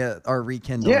together. Yeah, our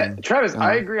rekindling. Yeah, Travis,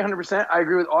 I agree 100%. I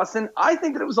agree with Austin. I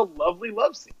think that it was a lovely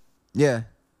love scene. Yeah.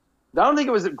 I don't think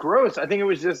it was gross. I think it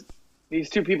was just these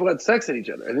two people had sex at each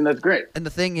other. I think that's great. And the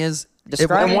thing is,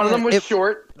 Describe And one of them was It-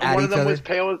 short. And at one of each them other. was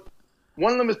pale.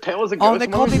 One of them was pale as a ghost. oh, and they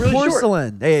and one called me was really short.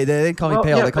 porcelain. Hey, they didn't call me Well,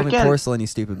 pale. yeah, They called me again- porcelain. You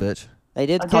stupid bitch. They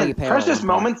did call you Again, pale. at Precious one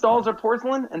point. Moments dolls are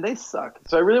porcelain, and they suck.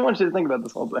 So I really want you to think about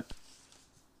this whole thing.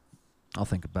 I'll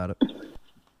think about it.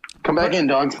 Come back in,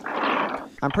 dogs.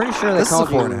 I'm pretty sure they This is a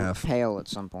called you 4.5. pale at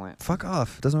some point. Fuck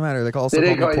off. Doesn't matter. They also They called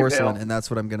did me call you porcelain, pale. and that's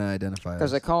what I'm gonna identify Because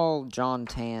as. they call John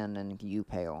tan and you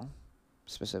pale,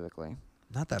 specifically.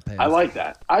 Not that pale. I like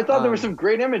that. I thought there was some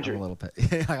great I'm imagery. a little pale.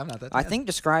 Yeah, I'm not that. I tan. think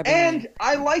describing And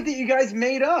I like that you guys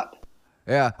made up.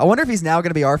 Yeah. I wonder if he's now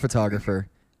gonna be our photographer.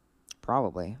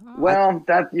 probably. Well,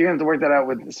 that you're gonna have to work that out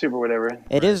with Super whatever.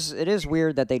 It is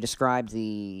weird that they described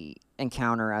the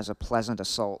encounter as a pleasant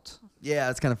assault. Yeah,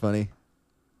 it's kind of funny.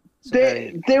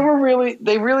 They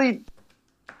really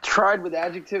tried with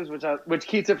adjectives, which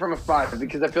keeps it from a 5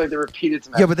 because I feel like they repeated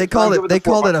some. Yeah, but they adjectives. So I'll called go it with they the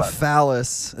called it a 4.5.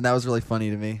 phallus, and that was really funny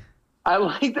to me. I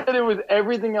like that it was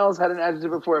everything else had an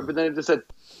adjective before it, but then it just said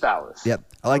phallus. Yep.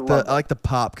 I love like the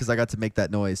pop because I got to make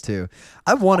that noise too.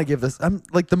 I want to give this. I'm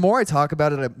like the more I talk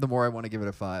about it, the more I want to give it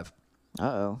a 5.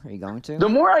 Uh-oh, are you going to? The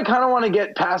more I kind of want to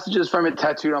get passages from it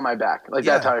tattooed on my back. Like,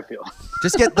 that's Yeah. how I feel.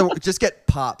 Just get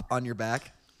pop on your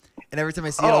back. And every time I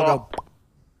see it, I'll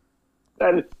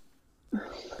go.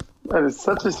 That is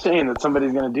such a shame that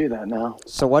somebody's gonna do that now.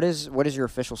 So what is your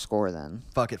official score then?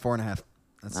 Fuck it, 4.5.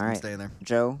 That's All right. staying there.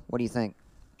 Joe, what do you think?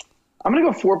 I'm gonna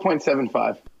go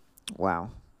 4.75. Wow.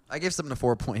 I gave something a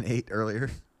 4.8 earlier.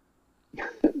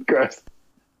 Gross.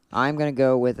 I'm gonna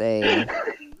go with a.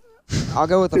 I'll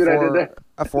go with See what I did a there?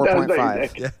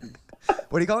 4.5. Yeah.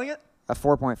 What are you calling it? A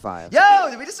 4.5. Yo,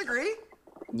 did we disagree?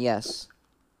 Yes.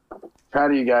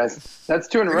 Proud of you guys. That's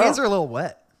 2 in a Your row. hands are a little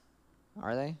wet.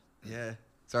 Are they? Yeah.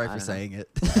 Sorry for don't know. saying it.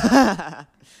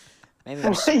 Maybe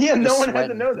they're Yeah, no just one had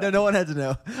to sweating. know that. No one had to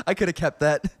know. I could have kept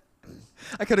that.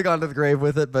 I could have gone to the grave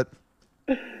with it, but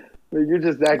You're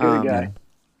just that good a guy.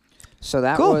 So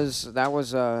that Cool. was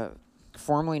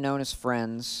formerly known as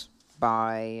Friends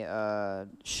by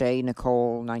Shay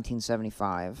Nicole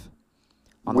 1975.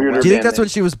 On the Weirder web. do you think band that's when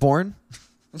she was born?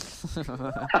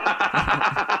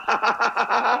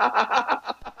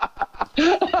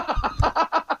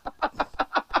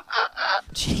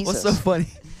 Jesus. What's so funny?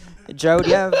 Joe, do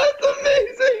you have? That's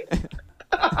amazing.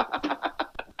 I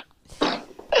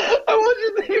want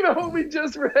you to think about what we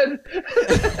just read.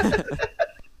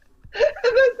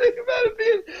 And then think about it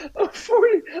being a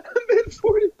 40, a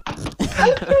mid-40. The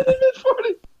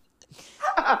mid-40.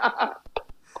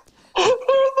 The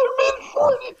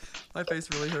mid-40. My face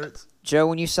really hurts. Joe,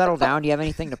 when you settle down, do you have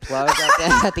anything to plug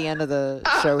at the end of the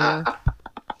show here?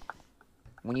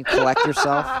 When you collect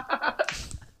yourself?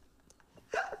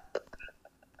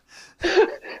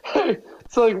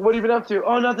 So, like, what have you been up to?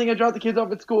 Oh, nothing. I dropped the kids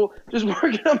off at school. Just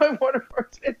working on my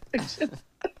waterpark fan fiction.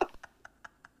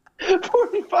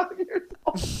 45 years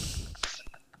old.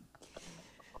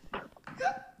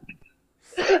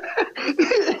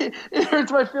 It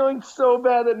hurts my feelings so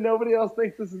bad that nobody else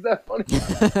thinks this is that funny.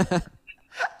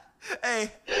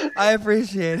 Hey, I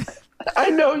appreciate it. I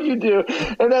know you do,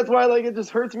 and that's why like it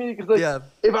just hurts me because like Yeah.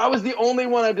 if I was the only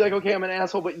one, I'd be like, okay, I'm an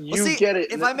asshole, but you Well, see, get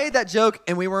it. If I made that joke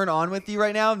and we weren't on with you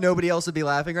right now, nobody else would be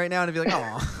laughing right now, and I'd be like,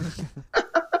 "Aw."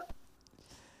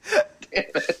 Damn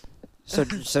it.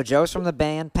 So Joe's from the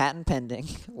band Patent Pending.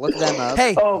 Look them up.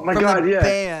 Hey, Oh my from God, the yeah.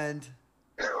 band.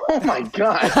 Oh my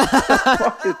god,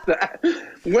 what is that?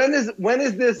 When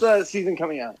is this season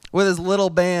coming out? With his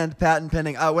little band, patent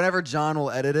pending. Whenever John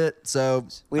will edit it, so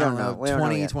We I don't know. We don't know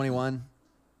yet. 2021.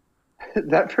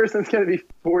 That person's gonna be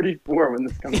 44 when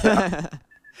this comes out.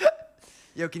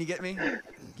 Yo, can you get me?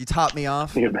 You top me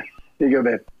off. Here you go, babe. Here you go,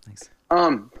 babe. Thanks.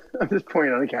 I'm just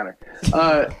pointing on the counter.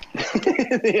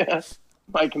 Yeah,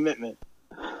 my commitment.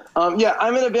 Yeah,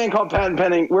 I'm in a band called Patent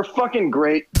Pending. We're fucking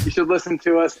great. You should listen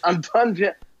to us. I'm done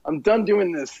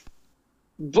doing this.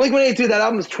 Blink-182, that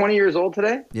album is 20 years old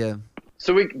today. Yeah.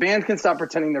 So bands can stop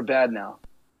pretending they're bad now.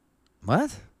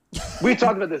 What? We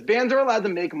talked about this. Bands are allowed to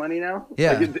make money now.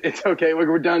 Yeah. Like it's okay. Like,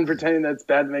 we're done pretending that it's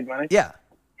bad to make money. Yeah.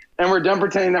 And we're done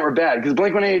pretending that we're bad. Because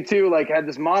Blink-182 like had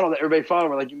this model that everybody followed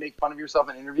where like you make fun of yourself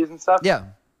in interviews and stuff. Yeah.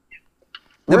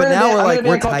 No, but now we're like,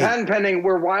 we're tight. Patent Pending.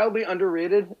 We're wildly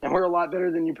underrated, and we're a lot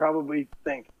better than you probably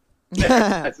think.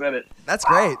 I said it. That's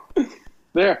great.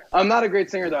 There. I'm not a great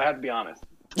singer, though. I have to be honest.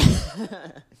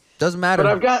 Doesn't matter.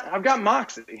 But I've got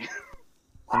moxie.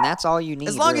 And that's all you need.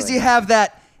 As long as really. you have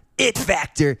that it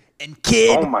factor, and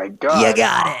kid, Oh my god. you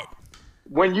got it.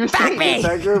 When you see a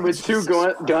tiger with two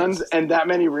guns and that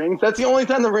many rings, that's the only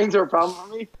time the rings are a problem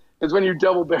for me. Is when you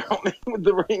double barrel me with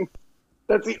the rings.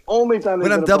 That's the only time.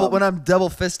 When I'm double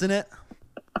fisting it.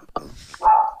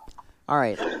 All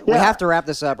right, we have to wrap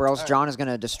this up, or else John is going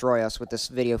to destroy us with this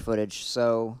video footage.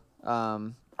 So,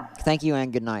 thank you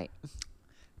and good night.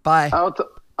 Bye. I'll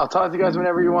talk to you guys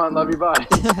whenever you want. Love you.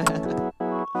 Bye.